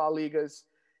think 3 La Ligas.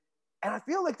 And I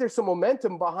feel like there's some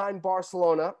momentum behind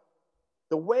Barcelona.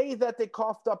 The way that they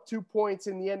coughed up 2 points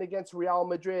in the end against Real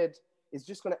Madrid is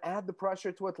just going to add the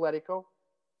pressure to Atletico.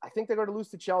 I think they're going to lose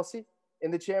to Chelsea in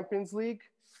the Champions League.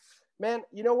 Man,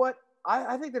 you know what?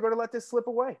 I think they're going to let this slip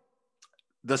away.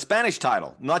 The Spanish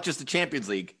title, not just the Champions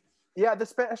League. Yeah, the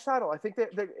Spanish title. I think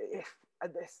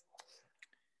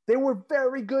they were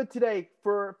very good today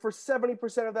for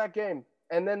 70% of that game.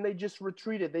 And then they just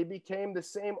retreated. They became the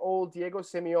same old Diego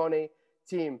Simeone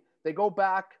team. They go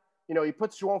back. He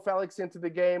puts João Felix into the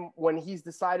game when he's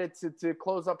decided to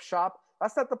close up shop.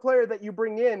 That's not the player that you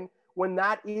bring in when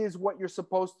that is what you're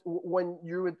supposed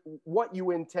to, what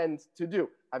you intend to do.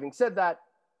 Having said that,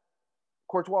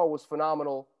 Courtois was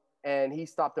phenomenal, and he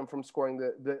stopped them from scoring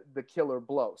the killer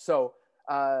blow. So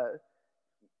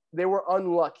they were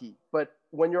unlucky. But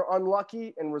when you're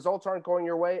unlucky and results aren't going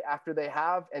your way after they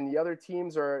have, and the other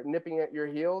teams are nipping at your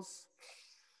heels,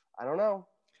 I don't know.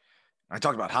 I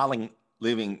talked about Haaland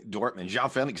leaving Dortmund.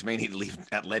 João Felix may need to leave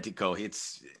Atletico.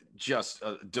 It's just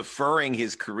deferring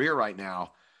his career right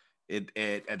now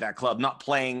at that club, not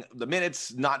playing the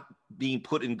minutes, not being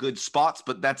put in good spots,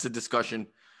 but that's a discussion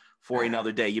for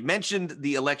another day. You mentioned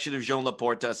the election of Joan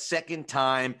Laporta, second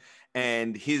time,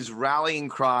 and his rallying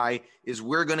cry is,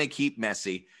 we're going to keep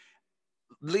Messi.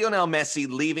 Lionel Messi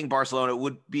leaving Barcelona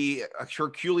would be a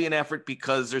Herculean effort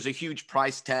because there's a huge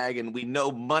price tag, and we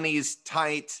know money is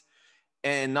tight,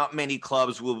 and not many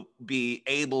clubs will be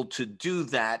able to do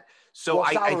that. So well,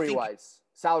 I think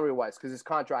salary-wise, because his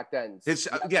contract ends.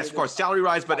 Yes, of course, salary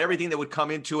rise, but everything that would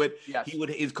come into it, yes.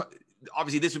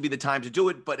 Obviously this would be the time to do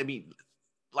it. But I mean,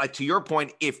 like to your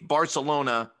point, if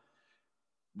Barcelona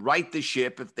right the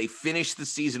ship, if they finish the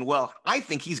season well, I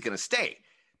think he's going to stay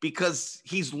because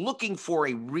he's looking for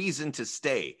a reason to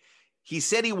stay. He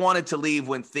said he wanted to leave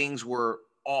when things were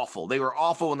awful. They were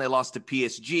awful when they lost to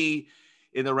PSG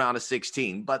in the round of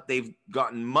 16, but they've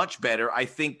gotten much better. I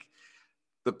think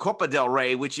the Copa del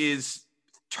Rey, which is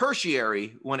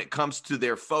tertiary when it comes to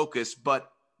their focus,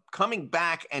 but coming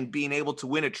back and being able to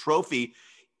win a trophy,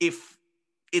 if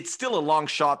it's still a long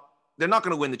shot, they're not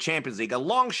going to win the Champions League. A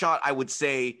long shot, I would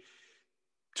say,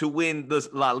 to win the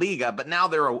La Liga, but now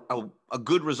they're a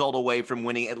good result away from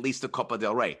winning at least the Copa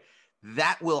del Rey.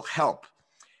 That will help.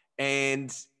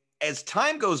 And as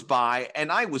time goes by, and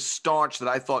I was staunch that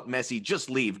I thought Messi, just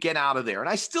leave, get out of there. And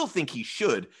I still think he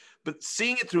should. But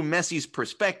seeing it through Messi's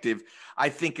perspective, I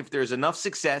think if there's enough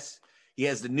success, he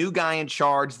has the new guy in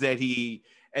charge that he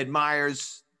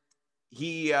admires,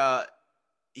 he's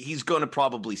going to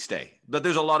probably stay. But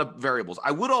there's a lot of variables.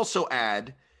 I would also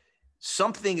add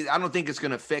something I don't think is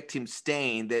going to affect him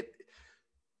staying that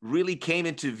really came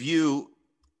into view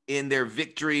in their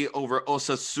victory over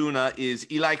Osasuna is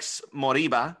Ilaix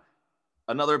Moriba,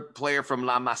 another player from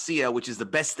La Masia, which is the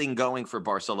best thing going for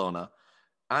Barcelona.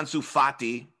 Ansu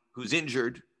Fati, who's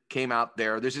injured, came out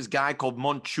there. There's this guy called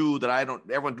Monchu that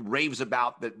everyone raves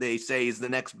about, that they say is the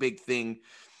next big thing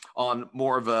on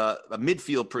more of a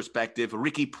midfield perspective.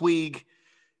 Ricky Puig,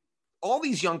 all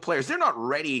these young players, they're not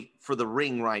ready for the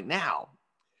ring right now.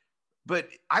 But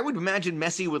I would imagine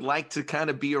Messi would like to kind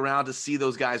of be around to see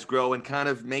those guys grow and kind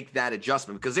of make that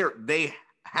adjustment because they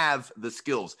have the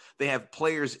skills. They have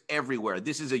players everywhere.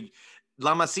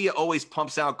 La Masia always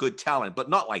pumps out good talent, but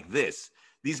not like this.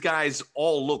 These guys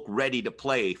all look ready to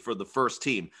play for the first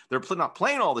team. They're not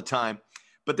playing all the time,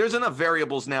 but there's enough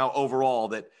variables now overall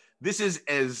that this is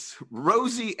as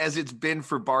rosy as it's been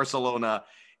for Barcelona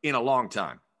in a long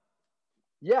time.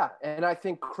 Yeah, and I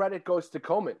think credit goes to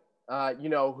Koeman,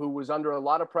 who was under a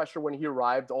lot of pressure when he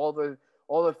arrived. All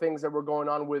the things that were going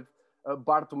on with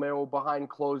Bartomeu behind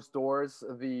closed doors,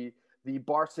 the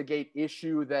Barca-gate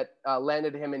issue that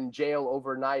landed him in jail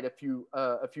overnight a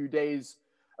few days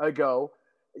ago.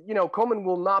 Koeman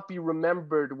will not be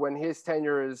remembered when his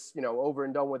tenure is, over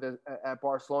and done with at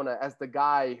Barcelona as the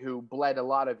guy who bled a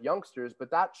lot of youngsters, but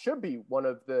that should be one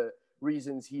of the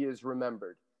reasons he is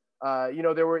remembered.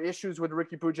 There were issues with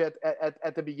Ricky Puig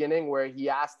at the beginning where he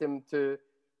asked him to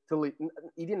leave.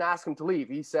 He didn't ask him to leave.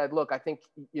 He said, look, I think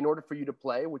in order for you to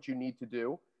play, what you need to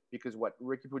do, because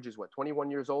Ricky Puig is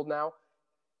 21 years old now,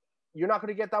 you're not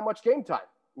going to get that much game time,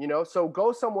 so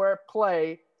go somewhere,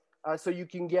 play, so you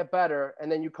can get better,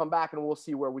 and then you come back and we'll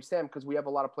see where we stand because we have a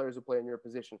lot of players who play in your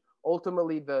position.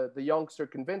 Ultimately, the youngster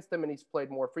convinced him and he's played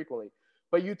more frequently.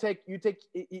 But you take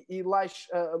Ilaix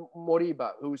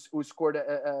Moriba, who scored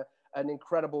an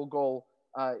incredible goal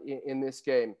in this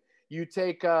game. You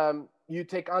take Ansu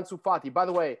Fati. By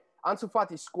the way, Ansu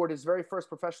Fati scored his very first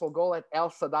professional goal at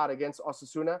El Sadar against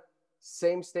Osasuna,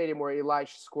 same stadium where Ilaix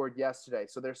scored yesterday.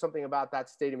 So there's something about that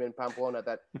stadium in Pamplona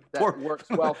that works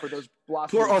well for those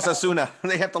blossoming. Poor Osasuna.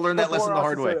 They have to learn that lesson the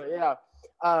hard way. Yeah.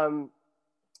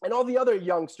 And all the other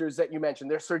youngsters that you mentioned,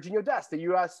 there's Serginho Dest, the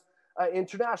U.S.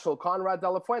 International, Conrad De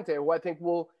La Fuente, who I think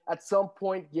will at some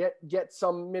point get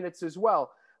some minutes as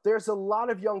well. There's a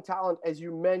lot of young talent, as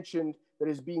you mentioned, that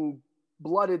is being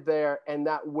blooded there and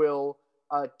that will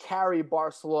carry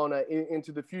Barcelona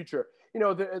into the future.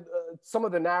 Some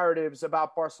of the narratives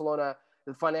about Barcelona,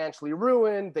 they're financially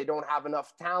ruined. They don't have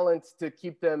enough talent to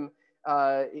keep them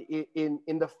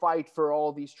in the fight for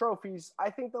all these trophies. I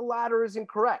think the latter is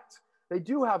incorrect. They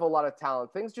do have a lot of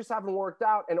talent. Things just haven't worked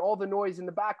out, and all the noise in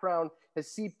the background has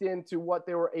seeped into what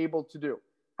they were able to do.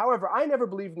 However, I never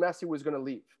believed Messi was going to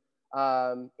leave.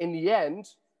 In the end,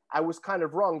 I was kind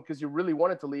of wrong because he really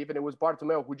wanted to leave, and it was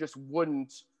Bartomeu who just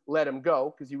wouldn't let him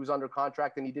go because he was under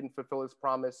contract and he didn't fulfill his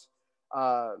promise,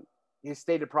 his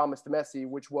stated promise to Messi,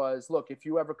 which was, look, if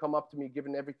you ever come up to me,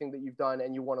 given everything that you've done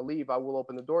and you want to leave, I will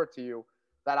open the door to you.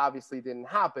 That obviously didn't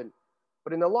happen.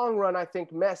 But in the long run, I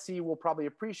think Messi will probably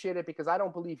appreciate it because I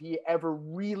don't believe he ever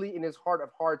really, in his heart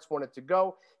of hearts, wanted to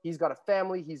go. He's got a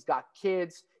family. He's got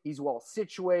kids. He's well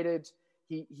situated.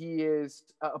 He is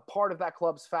a part of that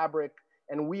club's fabric,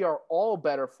 and we are all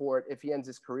better for it if he ends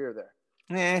his career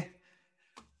there.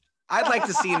 I'd like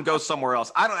to see him go somewhere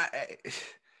else.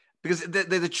 Because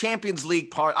the Champions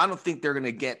League part, I don't think they're going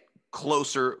to get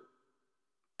closer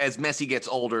as Messi gets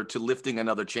older to lifting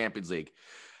another Champions League.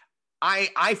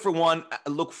 I, for one,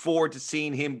 look forward to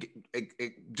seeing him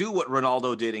do what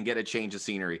Ronaldo did and get a change of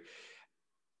scenery.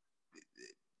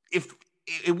 If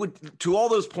it would, to all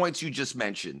those points you just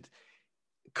mentioned,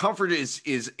 comfort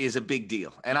is a big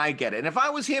deal, and I get it. And if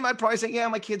I was him, I'd probably say, yeah,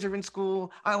 my kids are in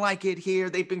school. I like it here.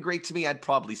 They've been great to me. I'd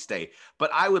probably stay. But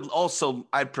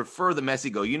I'd prefer the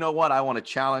Messi go, you know what? I want to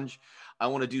challenge. I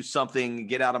want to do something,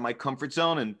 get out of my comfort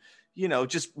zone and,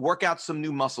 just work out some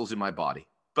new muscles in my body.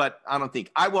 But I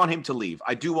want him to leave.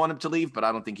 I do want him to leave, but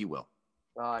I don't think he will.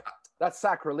 That's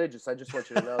sacrilegious. I just want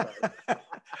you to know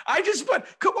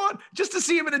that. Come on, just to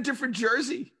see him in a different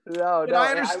jersey. No.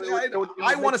 I understand.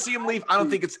 I want to see him leave. I don't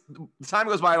think the time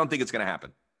goes by. I don't think it's going to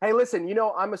happen. Hey, listen,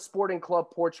 I'm a Sporting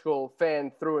Club Portugal fan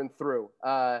through and through.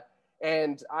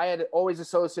 And I had always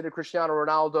associated Cristiano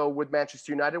Ronaldo with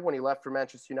Manchester United when he left for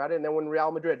Manchester United. And then when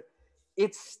Real Madrid,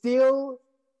 it still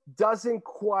doesn't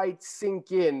quite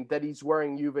sink in that he's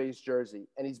wearing Juve's jersey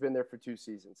and he's been there for 2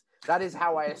 seasons. That is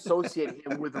how I associate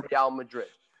him with Real Madrid.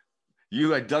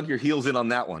 You dug your heels in on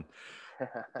that one.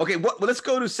 Okay, let's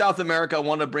go to South America. I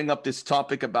want to bring up this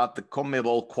topic about the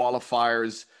CONMEBOL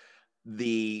qualifiers.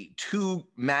 The 2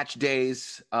 match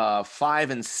days, 5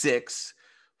 and 6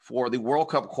 for the World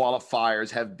Cup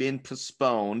qualifiers have been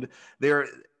postponed. They're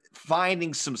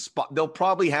finding some spot. They'll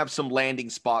probably have some landing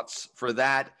spots for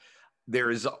that.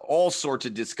 There is all sorts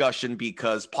of discussion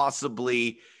because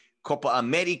possibly Copa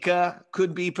America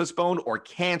could be postponed or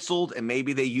canceled, and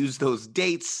maybe they use those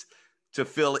dates to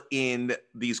fill in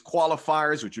these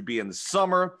qualifiers, which would be in the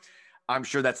summer. I'm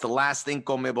sure that's the last thing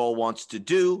CONMEBOL wants to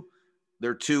do.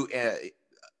 There are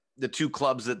the 2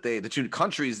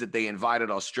 countries that they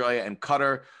invited, Australia and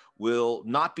Qatar, will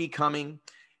not be coming.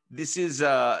 This is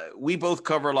we both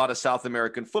cover a lot of South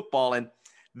American football, and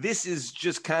this is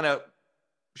just kind of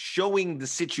showing the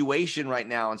situation right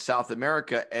now in South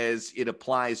America as it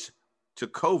applies to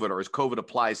COVID, or as COVID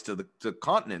applies to the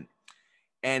continent,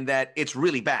 and that it's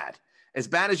really bad. As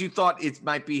bad as you thought it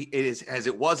might be, it is as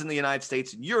it was in the United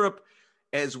States and Europe.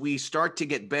 As we start to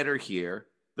get better here,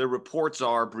 the reports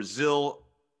are Brazil,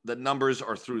 the numbers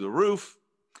are through the roof.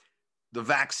 The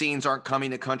vaccines aren't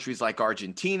coming to countries like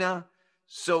Argentina.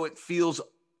 So it feels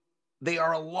they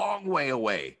are a long way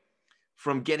away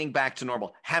from getting back to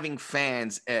normal, having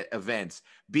fans at events,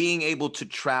 being able to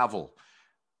travel.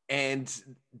 And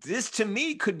this, to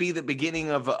me, could be the beginning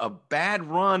of a bad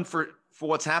run for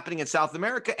what's happening in South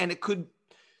America. And it could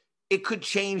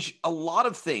change a lot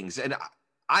of things. And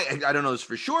I don't know this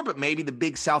for sure, but maybe the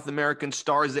big South American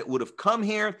stars that would have come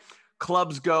here,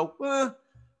 clubs go,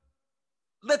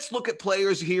 let's look at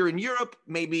players here in Europe,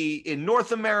 maybe in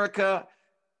North America,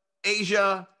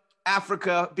 Asia,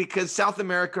 Africa, because South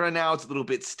America right now it's a little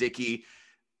bit sticky.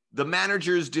 The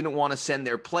managers didn't want to send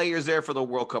their players there for the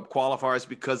World Cup qualifiers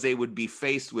because they would be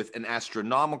faced with an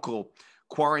astronomical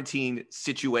quarantine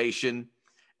situation.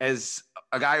 As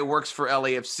a guy who works for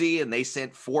LAFC, and they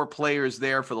sent 4 players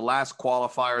there for the last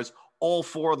qualifiers, all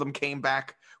 4 of them came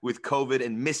back with COVID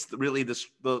and missed really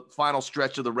the final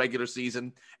stretch of the regular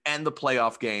season and the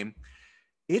playoff game.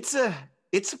 It's a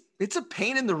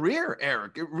pain in the rear,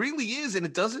 Eric. It really is. And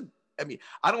it doesn't,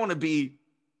 I don't want to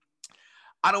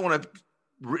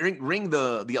ring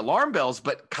the alarm bells,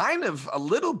 but kind of a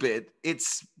little bit.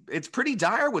 It's pretty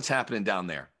dire what's happening down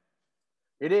there.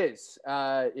 It is.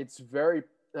 It's very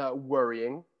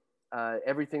worrying.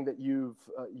 Everything that you've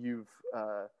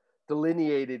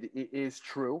delineated is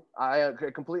true. I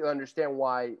completely understand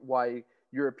why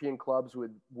European clubs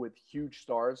with huge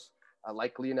stars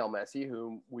like Lionel Messi,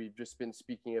 whom we've just been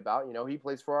speaking about, he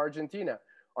plays for Argentina.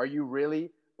 Are you really,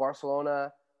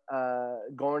 Barcelona,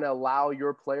 going to allow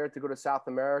your player to go to South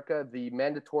America, the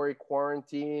mandatory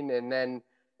quarantine, and then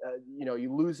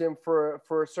you lose him for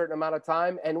a certain amount of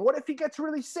time? And what if he gets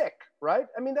really sick, right?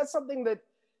 That's something that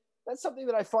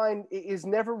I find is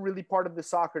never really part of the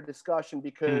soccer discussion,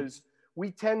 because we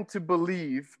tend to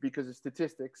believe, because of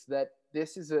statistics, that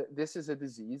this is a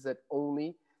disease that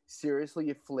only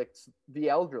seriously afflicts the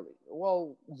elderly.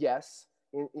 Well, yes,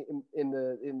 in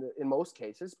most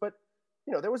cases, but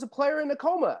there was a player in a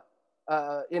coma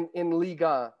in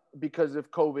Liga because of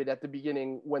COVID at the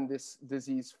beginning when this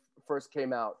disease first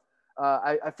came out.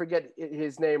 I forget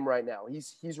his name right now.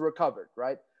 He's recovered,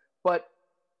 right? But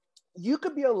you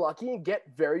could be unlucky and get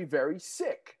very, very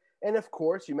sick. And of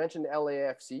course, you mentioned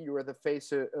LAFC. You were the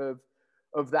face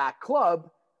of that club.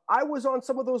 I was on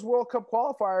some of those World Cup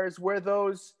qualifiers where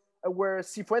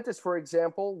Cifuentes, for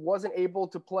example, wasn't able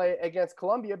to play against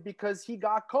Colombia because he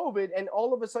got COVID, and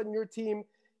all of a sudden your team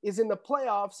is in the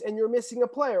playoffs and you're missing a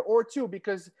player or two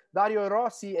because Dario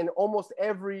Rossi and almost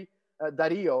every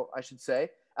Dario, I should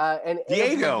say, and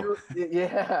Diego,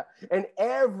 and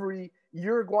every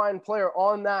Uruguayan player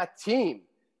on that team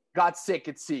got sick,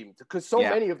 it seemed, because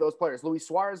many of those players. Luis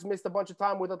Suarez missed a bunch of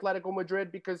time with Atletico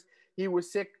Madrid because he was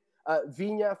sick.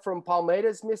 Viña from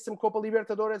Palmeiras missed some Copa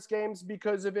Libertadores games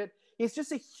because of it. It's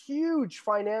just a huge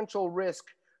financial risk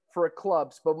for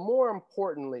clubs. But more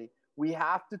importantly, we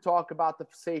have to talk about the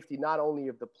safety not only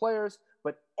of the players,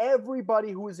 but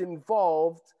everybody who is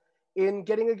involved in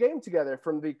getting a game together,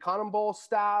 from the CONMEBOL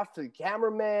staff to the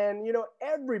cameraman,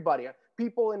 everybody,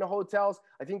 people in the hotels.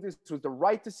 I think this was the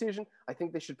right decision. I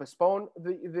think they should postpone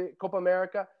the Copa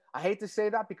America. I hate to say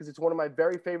that because it's one of my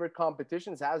very favorite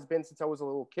competitions, has been since I was a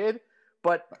little kid.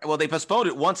 But they postponed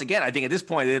it once again. I think at this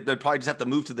point they'd probably just have to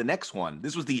move to the next one.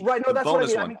 This was the right. No, the that's bonus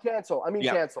what I one. mean. Cancel.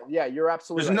 Cancel. Yeah, you're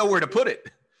absolutely. There's right. nowhere to put it.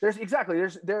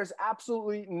 There's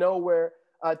absolutely nowhere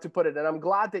to put it. And I'm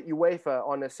glad that UEFA,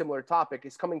 on a similar topic,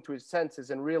 is coming to its senses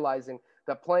and realizing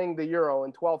that playing the Euro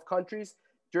in 12 countries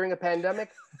during a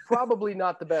pandemic, probably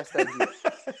not the best idea.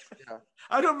 Yeah.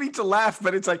 I don't mean to laugh,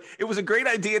 but it's like, it was a great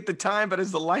idea at the time, but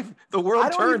as the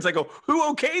world turns, I go,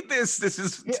 who okayed this? This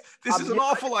is an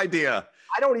awful idea.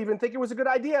 I don't even think it was a good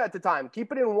idea at the time.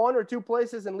 Keep it in one or two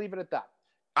places and leave it at that.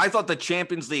 I thought the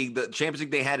Champions League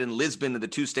they had in Lisbon in the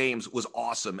two stadiums was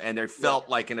awesome, and they felt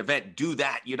like an event. Do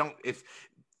that.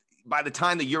 By the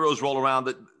time the Euros roll around,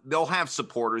 that they'll have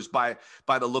supporters by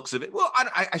the looks of it. Well,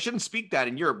 I shouldn't speak that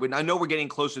in Europe. I know we're getting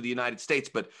closer to the United States,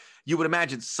 but you would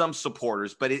imagine some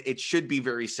supporters, but it should be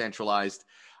very centralized.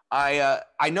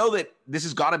 I know that this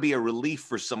has got to be a relief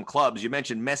for some clubs. You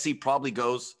mentioned Messi probably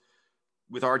goes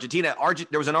with Argentina.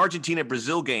 There was an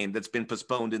Argentina-Brazil game that's been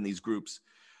postponed in these groups.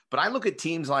 But I look at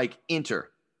teams like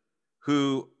Inter,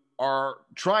 who are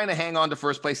trying to hang on to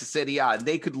first place at Serie A.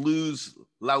 They could lose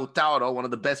Lautaro, one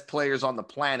of the best players on the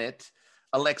planet,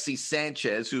 Alexis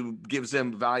Sanchez, who gives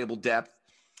them valuable depth.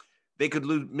 They could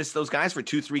miss those guys for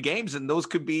 2-3 games, and that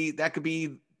could be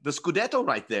the Scudetto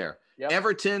right there. Yep.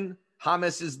 Everton,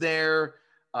 James is there,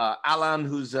 Alan,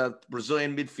 who's a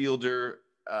Brazilian midfielder,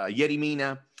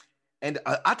 Yerimina, and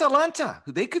Atalanta,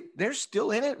 they're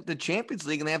still in it, the Champions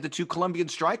League, and they have the two Colombian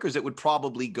strikers that would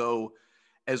probably go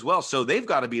as well. So they've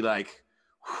got to be like,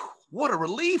 what a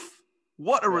relief.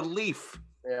 What a relief.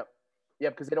 Yeah. Yeah,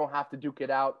 because they don't have to duke it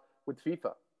out with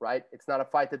FIFA, right? It's not a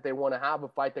fight that they want to have, a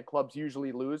fight that clubs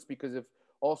usually lose because of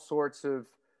all sorts of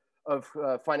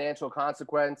financial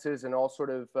consequences and all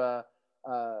sort of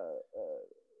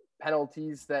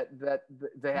penalties that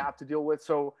they have to deal with.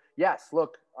 So, yes,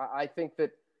 look, I think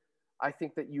that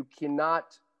you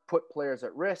cannot put players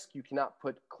at risk. You cannot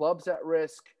put clubs at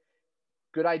risk.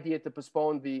 Good idea to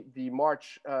postpone the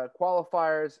March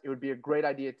qualifiers. It would be a great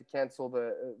idea to cancel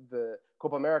the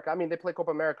Copa America. I mean, they play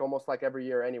Copa America almost like every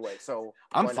year anyway. So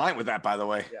I'm fine with that, by the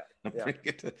way. Yeah.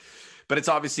 But it's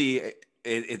obviously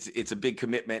it's a big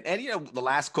commitment. And the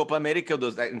last Copa America,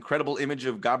 that incredible image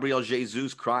of Gabriel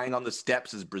Jesus crying on the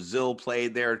steps as Brazil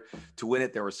played there to win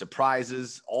it. There were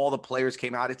surprises. All the players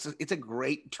came out. It's a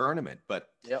great tournament, but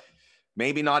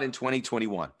maybe not in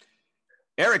 2021.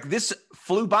 Eric, this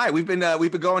flew by. We've been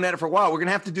going at it for a while. We're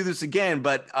gonna have to do this again,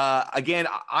 but again,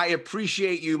 I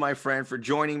appreciate you, my friend, for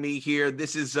joining me here.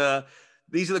 These are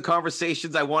the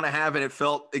conversations I want to have, and it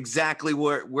felt exactly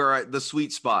where the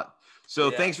sweet spot.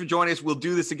 So thanks for joining us. We'll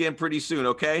do this again pretty soon.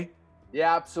 Okay?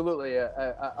 Yeah, absolutely.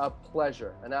 A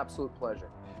pleasure, an absolute pleasure.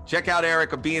 Check out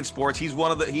Eric of Bein Sports. He's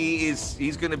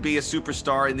he's going to be a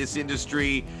superstar in this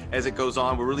industry as it goes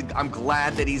on. I'm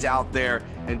glad that he's out there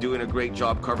and doing a great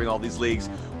job covering all these leagues.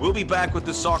 We'll be back with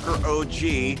the Soccer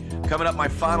OG. Coming up, my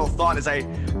final thought as I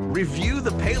review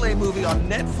the Pele movie on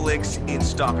Netflix in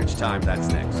stoppage time. That's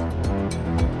next.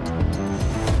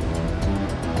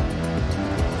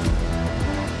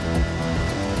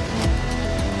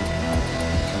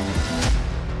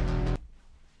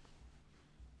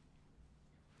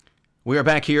 We are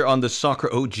back here on the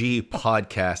Soccer OG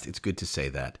podcast. It's good to say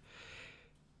that.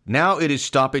 Now it is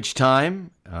stoppage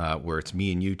time, where it's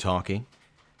me and you talking.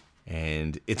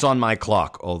 And it's on my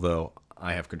clock, although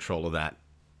I have control of that.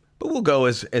 But we'll go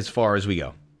as far as we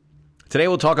go. Today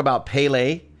we'll talk about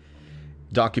Pele,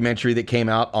 documentary that came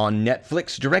out on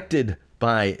Netflix, directed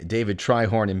by David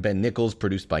Trihorn and Ben Nichols,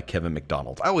 produced by Kevin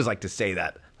McDonald. I always like to say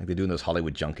that. like they do in those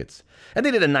Hollywood junkets. And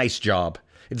they did a nice job.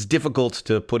 It's difficult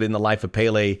to put in the life of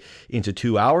Pele into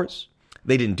 2 hours.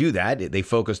 They didn't do that. They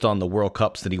focused on the World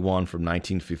Cups that he won from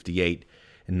 1958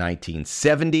 and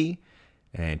 1970.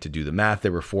 And to do the math,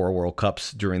 there were 4 World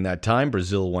Cups during that time.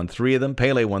 Brazil won 3 of them.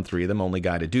 Pele won 3 of them, only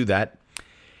guy to do that.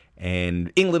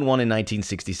 And England won in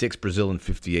 1966, Brazil in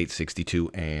 58,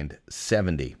 62, and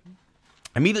 70.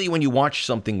 Immediately when you watch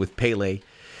something with Pele,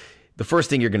 the first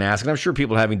thing you're going to ask, and I'm sure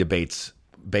people are having debates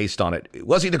based on it,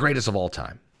 was he the greatest of all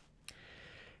time?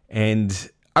 And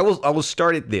I will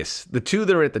start at this. The 2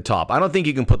 that are at the top, I don't think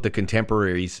you can put the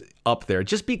contemporaries up there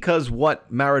just because what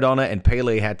Maradona and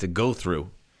Pele had to go through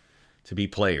to be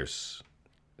players.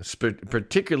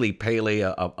 Particularly Pele,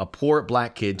 a poor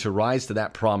black kid, to rise to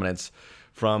that prominence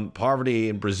from poverty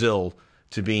in Brazil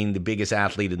to being the biggest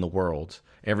athlete in the world.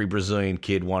 Every Brazilian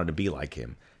kid wanted to be like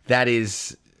him. That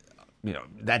is,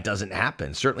 that doesn't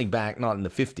happen. Certainly back, not in the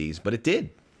 50s, but it did.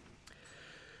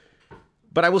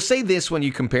 But I will say this when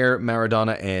you compare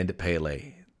Maradona and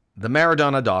Pele. The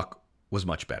Maradona doc was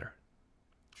much better.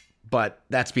 But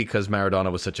that's because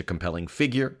Maradona was such a compelling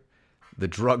figure. The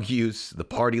drug use, the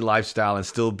party lifestyle, and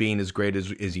still being as great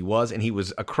as he was, and he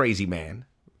was a crazy man.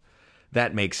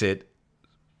 That makes it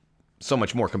so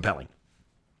much more compelling.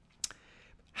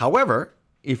 However,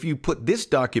 if you put this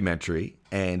documentary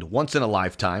and Once in a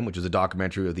Lifetime, which is a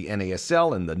documentary of the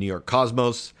NASL and the New York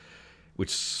Cosmos,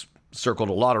 which circled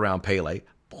a lot around Pele,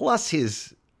 plus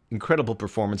his incredible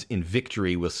performance in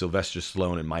Victory with Sylvester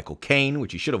Stallone and Michael Caine,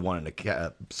 which he should have won in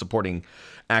a supporting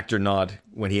actor nod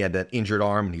when he had that injured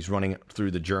arm and he's running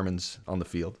through the Germans on the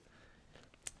field.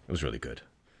 It was really good.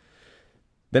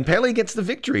 Then Pele gets the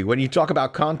victory when you talk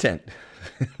about content.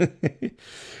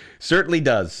 Certainly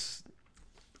does.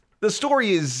 The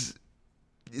story is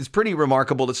pretty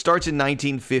remarkable. It starts in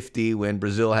 1950 when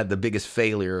Brazil had the biggest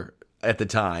failure at the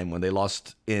time, when they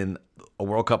lost in a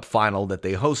World Cup final that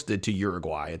they hosted to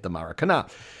Uruguay at the Maracanã.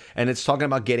 And it's talking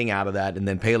about getting out of that. And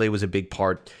then Pele was a big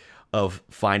part of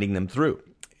finding them through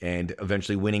and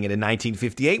eventually winning it in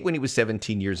 1958 when he was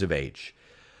 17 years of age.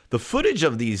 The footage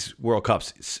of these World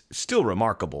Cups is still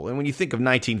remarkable. And when you think of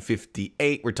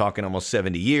 1958, we're talking almost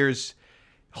 70 years.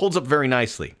 Holds up very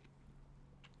nicely.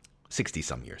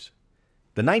 60-some years.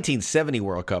 The 1970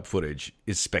 World Cup footage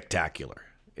is spectacular.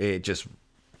 It just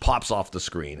pops off the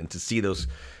screen. And to see those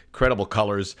incredible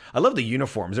colors. I love the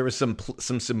uniforms. There was some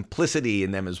simplicity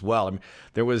in them as well. I mean,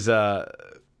 there was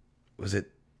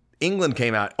England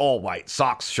came out all white,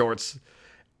 socks, shorts.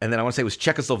 And then I want to say it was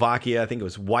Czechoslovakia. I think it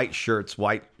was white shirts,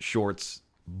 white shorts,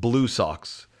 blue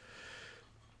socks.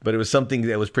 But it was something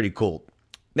that was pretty cool.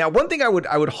 Now, one thing I would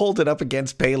hold it up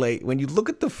against Pele, when you look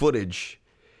at the footage,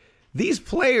 these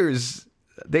players,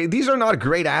 these are not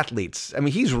great athletes. I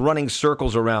mean, he's running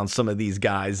circles around some of these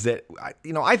guys that,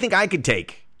 I think I could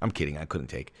take. I'm kidding, I couldn't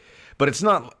take. But it's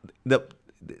not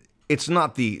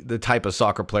the type of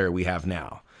soccer player we have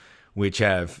now, which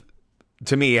have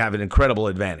an incredible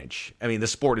advantage. I mean, the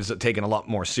sport is taken a lot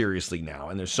more seriously now,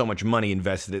 and there's so much money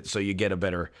invested in it, so you get a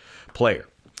better player.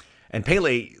 And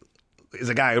Pele is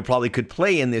a guy who probably could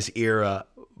play in this era,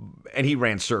 and he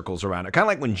ran circles around it. Kind of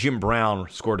like when Jim Brown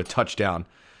scored a touchdown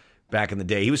back in the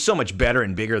day. He was so much better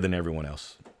and bigger than everyone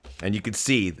else, and you could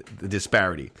see the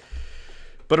disparity.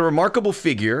 But a remarkable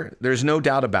figure, there's no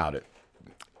doubt about it.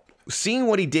 Seeing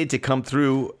what he did to come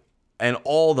through and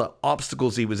all the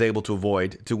obstacles he was able to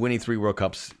avoid to winning 3 World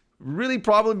Cups, really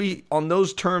probably on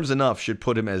those terms enough should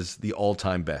put him as the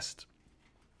all-time best.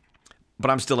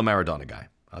 But I'm still a Maradona guy.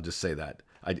 I'll just say that.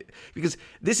 Because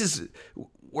this is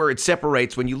where it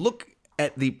separates. When you look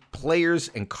at the players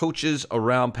and coaches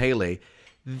around Pele,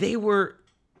 they were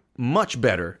much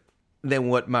better than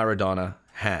what Maradona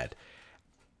had.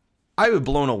 I was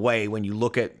blown away when you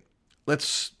look at,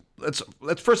 let's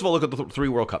first of all look at the 3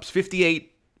 World Cups.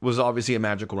 58 was obviously a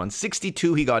magical run.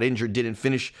 62, he got injured, didn't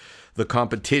finish the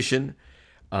competition.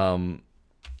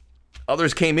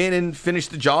 Others came in and finished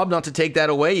the job. Not to take that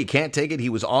away, you can't take it. He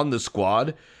was on the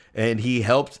squad, and he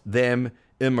helped them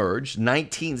emerge.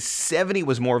 1970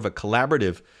 was more of a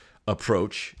collaborative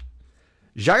approach.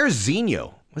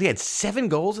 Jairzinho, he had 7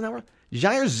 goals in that one.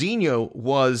 Jairzinho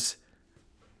was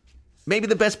maybe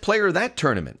the best player of that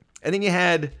tournament. And then you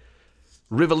had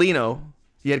Rivellino,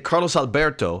 you had Carlos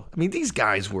Alberto. I mean, these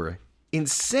guys were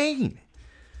insane.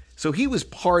 So he was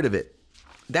part of it.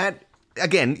 That,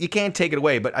 again, you can't take it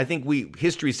away, but I think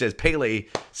history says Pele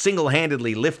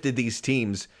single-handedly lifted these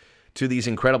teams to these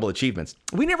incredible achievements.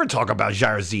 We never talk about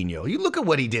Jairzinho. You look at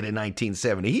what he did in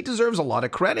 1970. He deserves a lot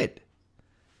of credit.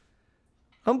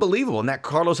 Unbelievable. And that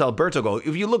Carlos Alberto goal,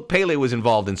 if you look, Pele was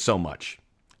involved in so much.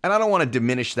 And I don't want to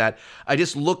diminish that. I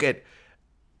just look at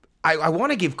I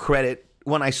want to give credit.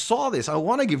 When I saw this, I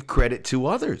want to give credit to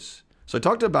others. So I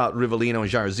talked about Rivellino and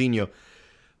Jairzinho.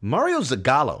 Mario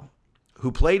Zagallo,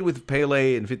 who played with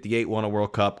Pele in 58, won a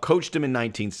World Cup, coached him in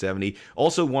 1970,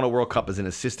 also won a World Cup as an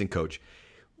assistant coach.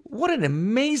 What an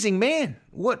amazing man.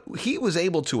 What he was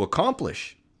able to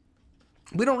accomplish.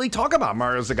 We don't really talk about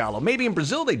Mario Zagallo. Maybe in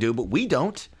Brazil they do, but we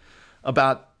don't,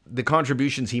 about the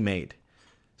contributions he made.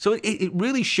 So it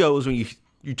really shows when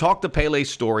you talk the Pele's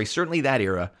story, certainly that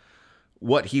era,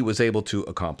 what he was able to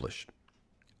accomplish.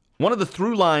 One of the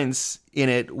through lines in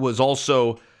it was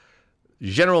also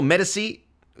General Medici,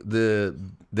 the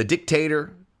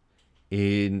dictator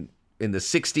in the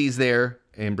 60s there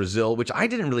in Brazil, which I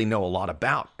didn't really know a lot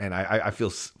about, and I feel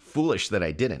foolish that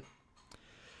I didn't.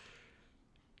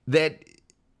 That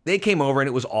they came over and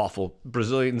it was awful.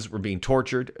 Brazilians were being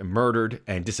tortured, murdered,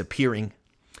 and disappearing.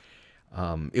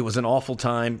 It was an awful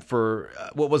time for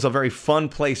what was a very fun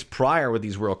place prior with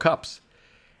these World Cups.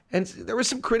 And there was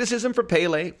some criticism for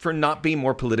Pele for not being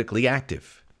more politically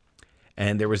active.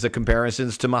 And there was the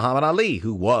comparisons to Muhammad Ali,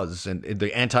 who was, and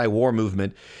the anti-war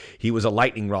movement, he was a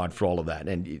lightning rod for all of that.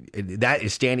 And that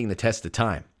is standing the test of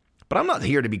time. But I'm not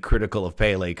here to be critical of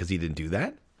Pele because he didn't do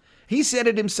that. He said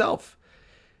it himself.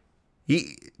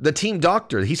 The team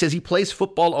doctor, he says he plays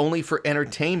football only for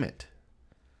entertainment.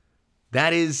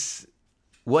 That is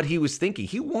what he was thinking.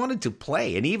 He wanted to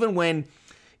play. And even when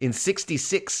in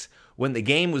 66, when the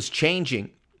game was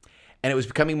changing and it was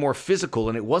becoming more physical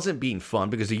and it wasn't being fun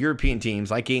because the European teams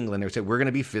like England, they said, we're going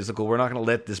to be physical. We're not going to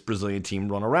let this Brazilian team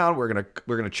run around. We're going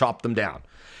to chop them down.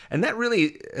 And that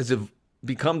really has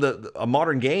become a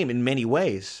modern game in many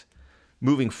ways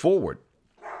moving forward.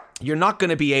 You're not going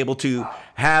to be able to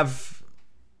have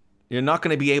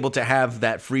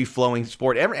that free-flowing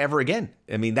sport ever again.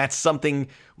 I mean, that's something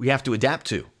we have to adapt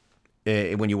to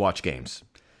when you watch games.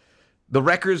 The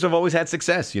Wreckers have always had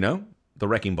success, the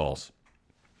Wrecking Balls.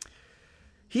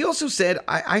 He also said,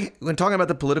 when talking about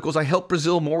the politicals, I help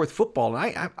Brazil more with football,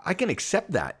 and I can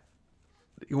accept that.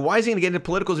 Why is he going to get into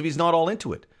politicals if he's not all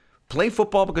into it? Play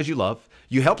football because you love.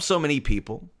 You help so many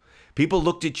people. People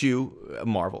looked at you,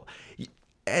 marvel.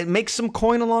 And make some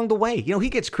coin along the way. He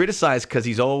gets criticized because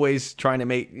he's always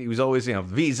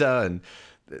Visa and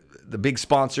the big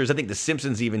sponsors. I think the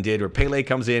Simpsons even did, where Pele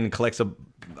comes in and collects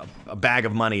a bag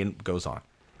of money and goes on.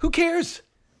 Who cares?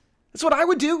 That's what I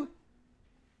would do.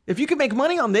 If you could make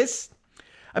money on this,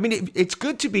 I mean, it's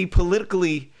good to be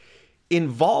politically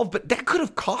involved, but that could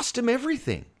have cost him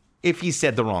everything if he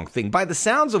said the wrong thing. By the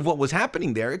sounds of what was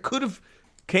happening there, it could have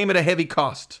came at a heavy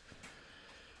cost.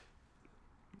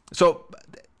 So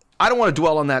I don't want to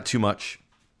dwell on that too much.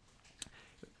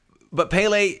 But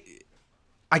Pele,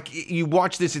 you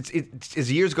watch this, it's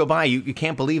as years go by, you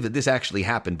can't believe that this actually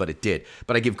happened, but it did.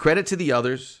 But I give credit to the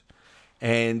others.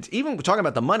 And even talking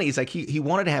about the money, it's like he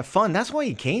wanted to have fun. That's why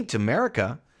he came to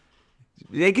America.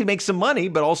 They could make some money,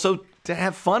 but also to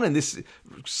have fun in this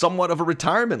somewhat of a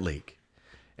retirement league.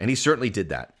 And he certainly did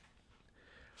that.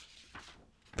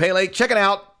 Pele, check it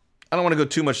out. I don't want to go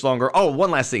too much longer. Oh, one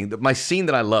last thing. My scene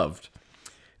that I loved.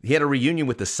 He had a reunion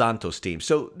with the Santos team.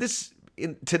 So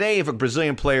today, if a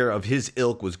Brazilian player of his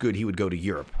ilk was good, he would go to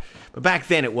Europe. But back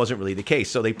then, it wasn't really the case.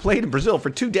 So they played in Brazil. For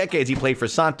 2 decades, he played for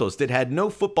Santos that had no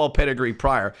football pedigree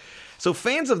prior. So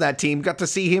fans of that team got to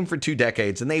see him for 2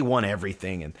 decades, and they won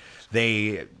everything. And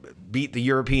they beat the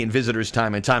European visitors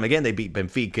time and time again. They beat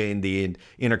Benfica in the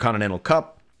Intercontinental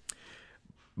Cup.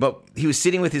 But he was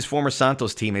sitting with his former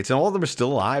Santos teammates, and all of them are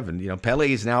still alive. And,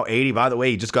 Pele is now 80. By the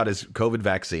way, he just got his COVID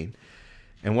vaccine.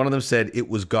 And one of them said, it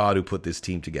was God who put this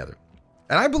team together.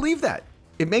 And I believe that.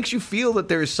 It makes you feel that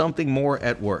there is something more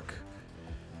at work.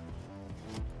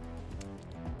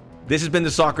 This has been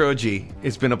the Soccer OG.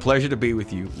 It's been a pleasure to be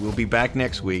with you. We'll be back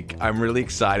next week. I'm really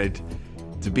excited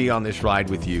to be on this ride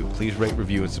with you. Please rate,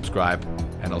 review, and subscribe,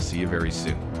 and I'll see you very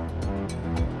soon.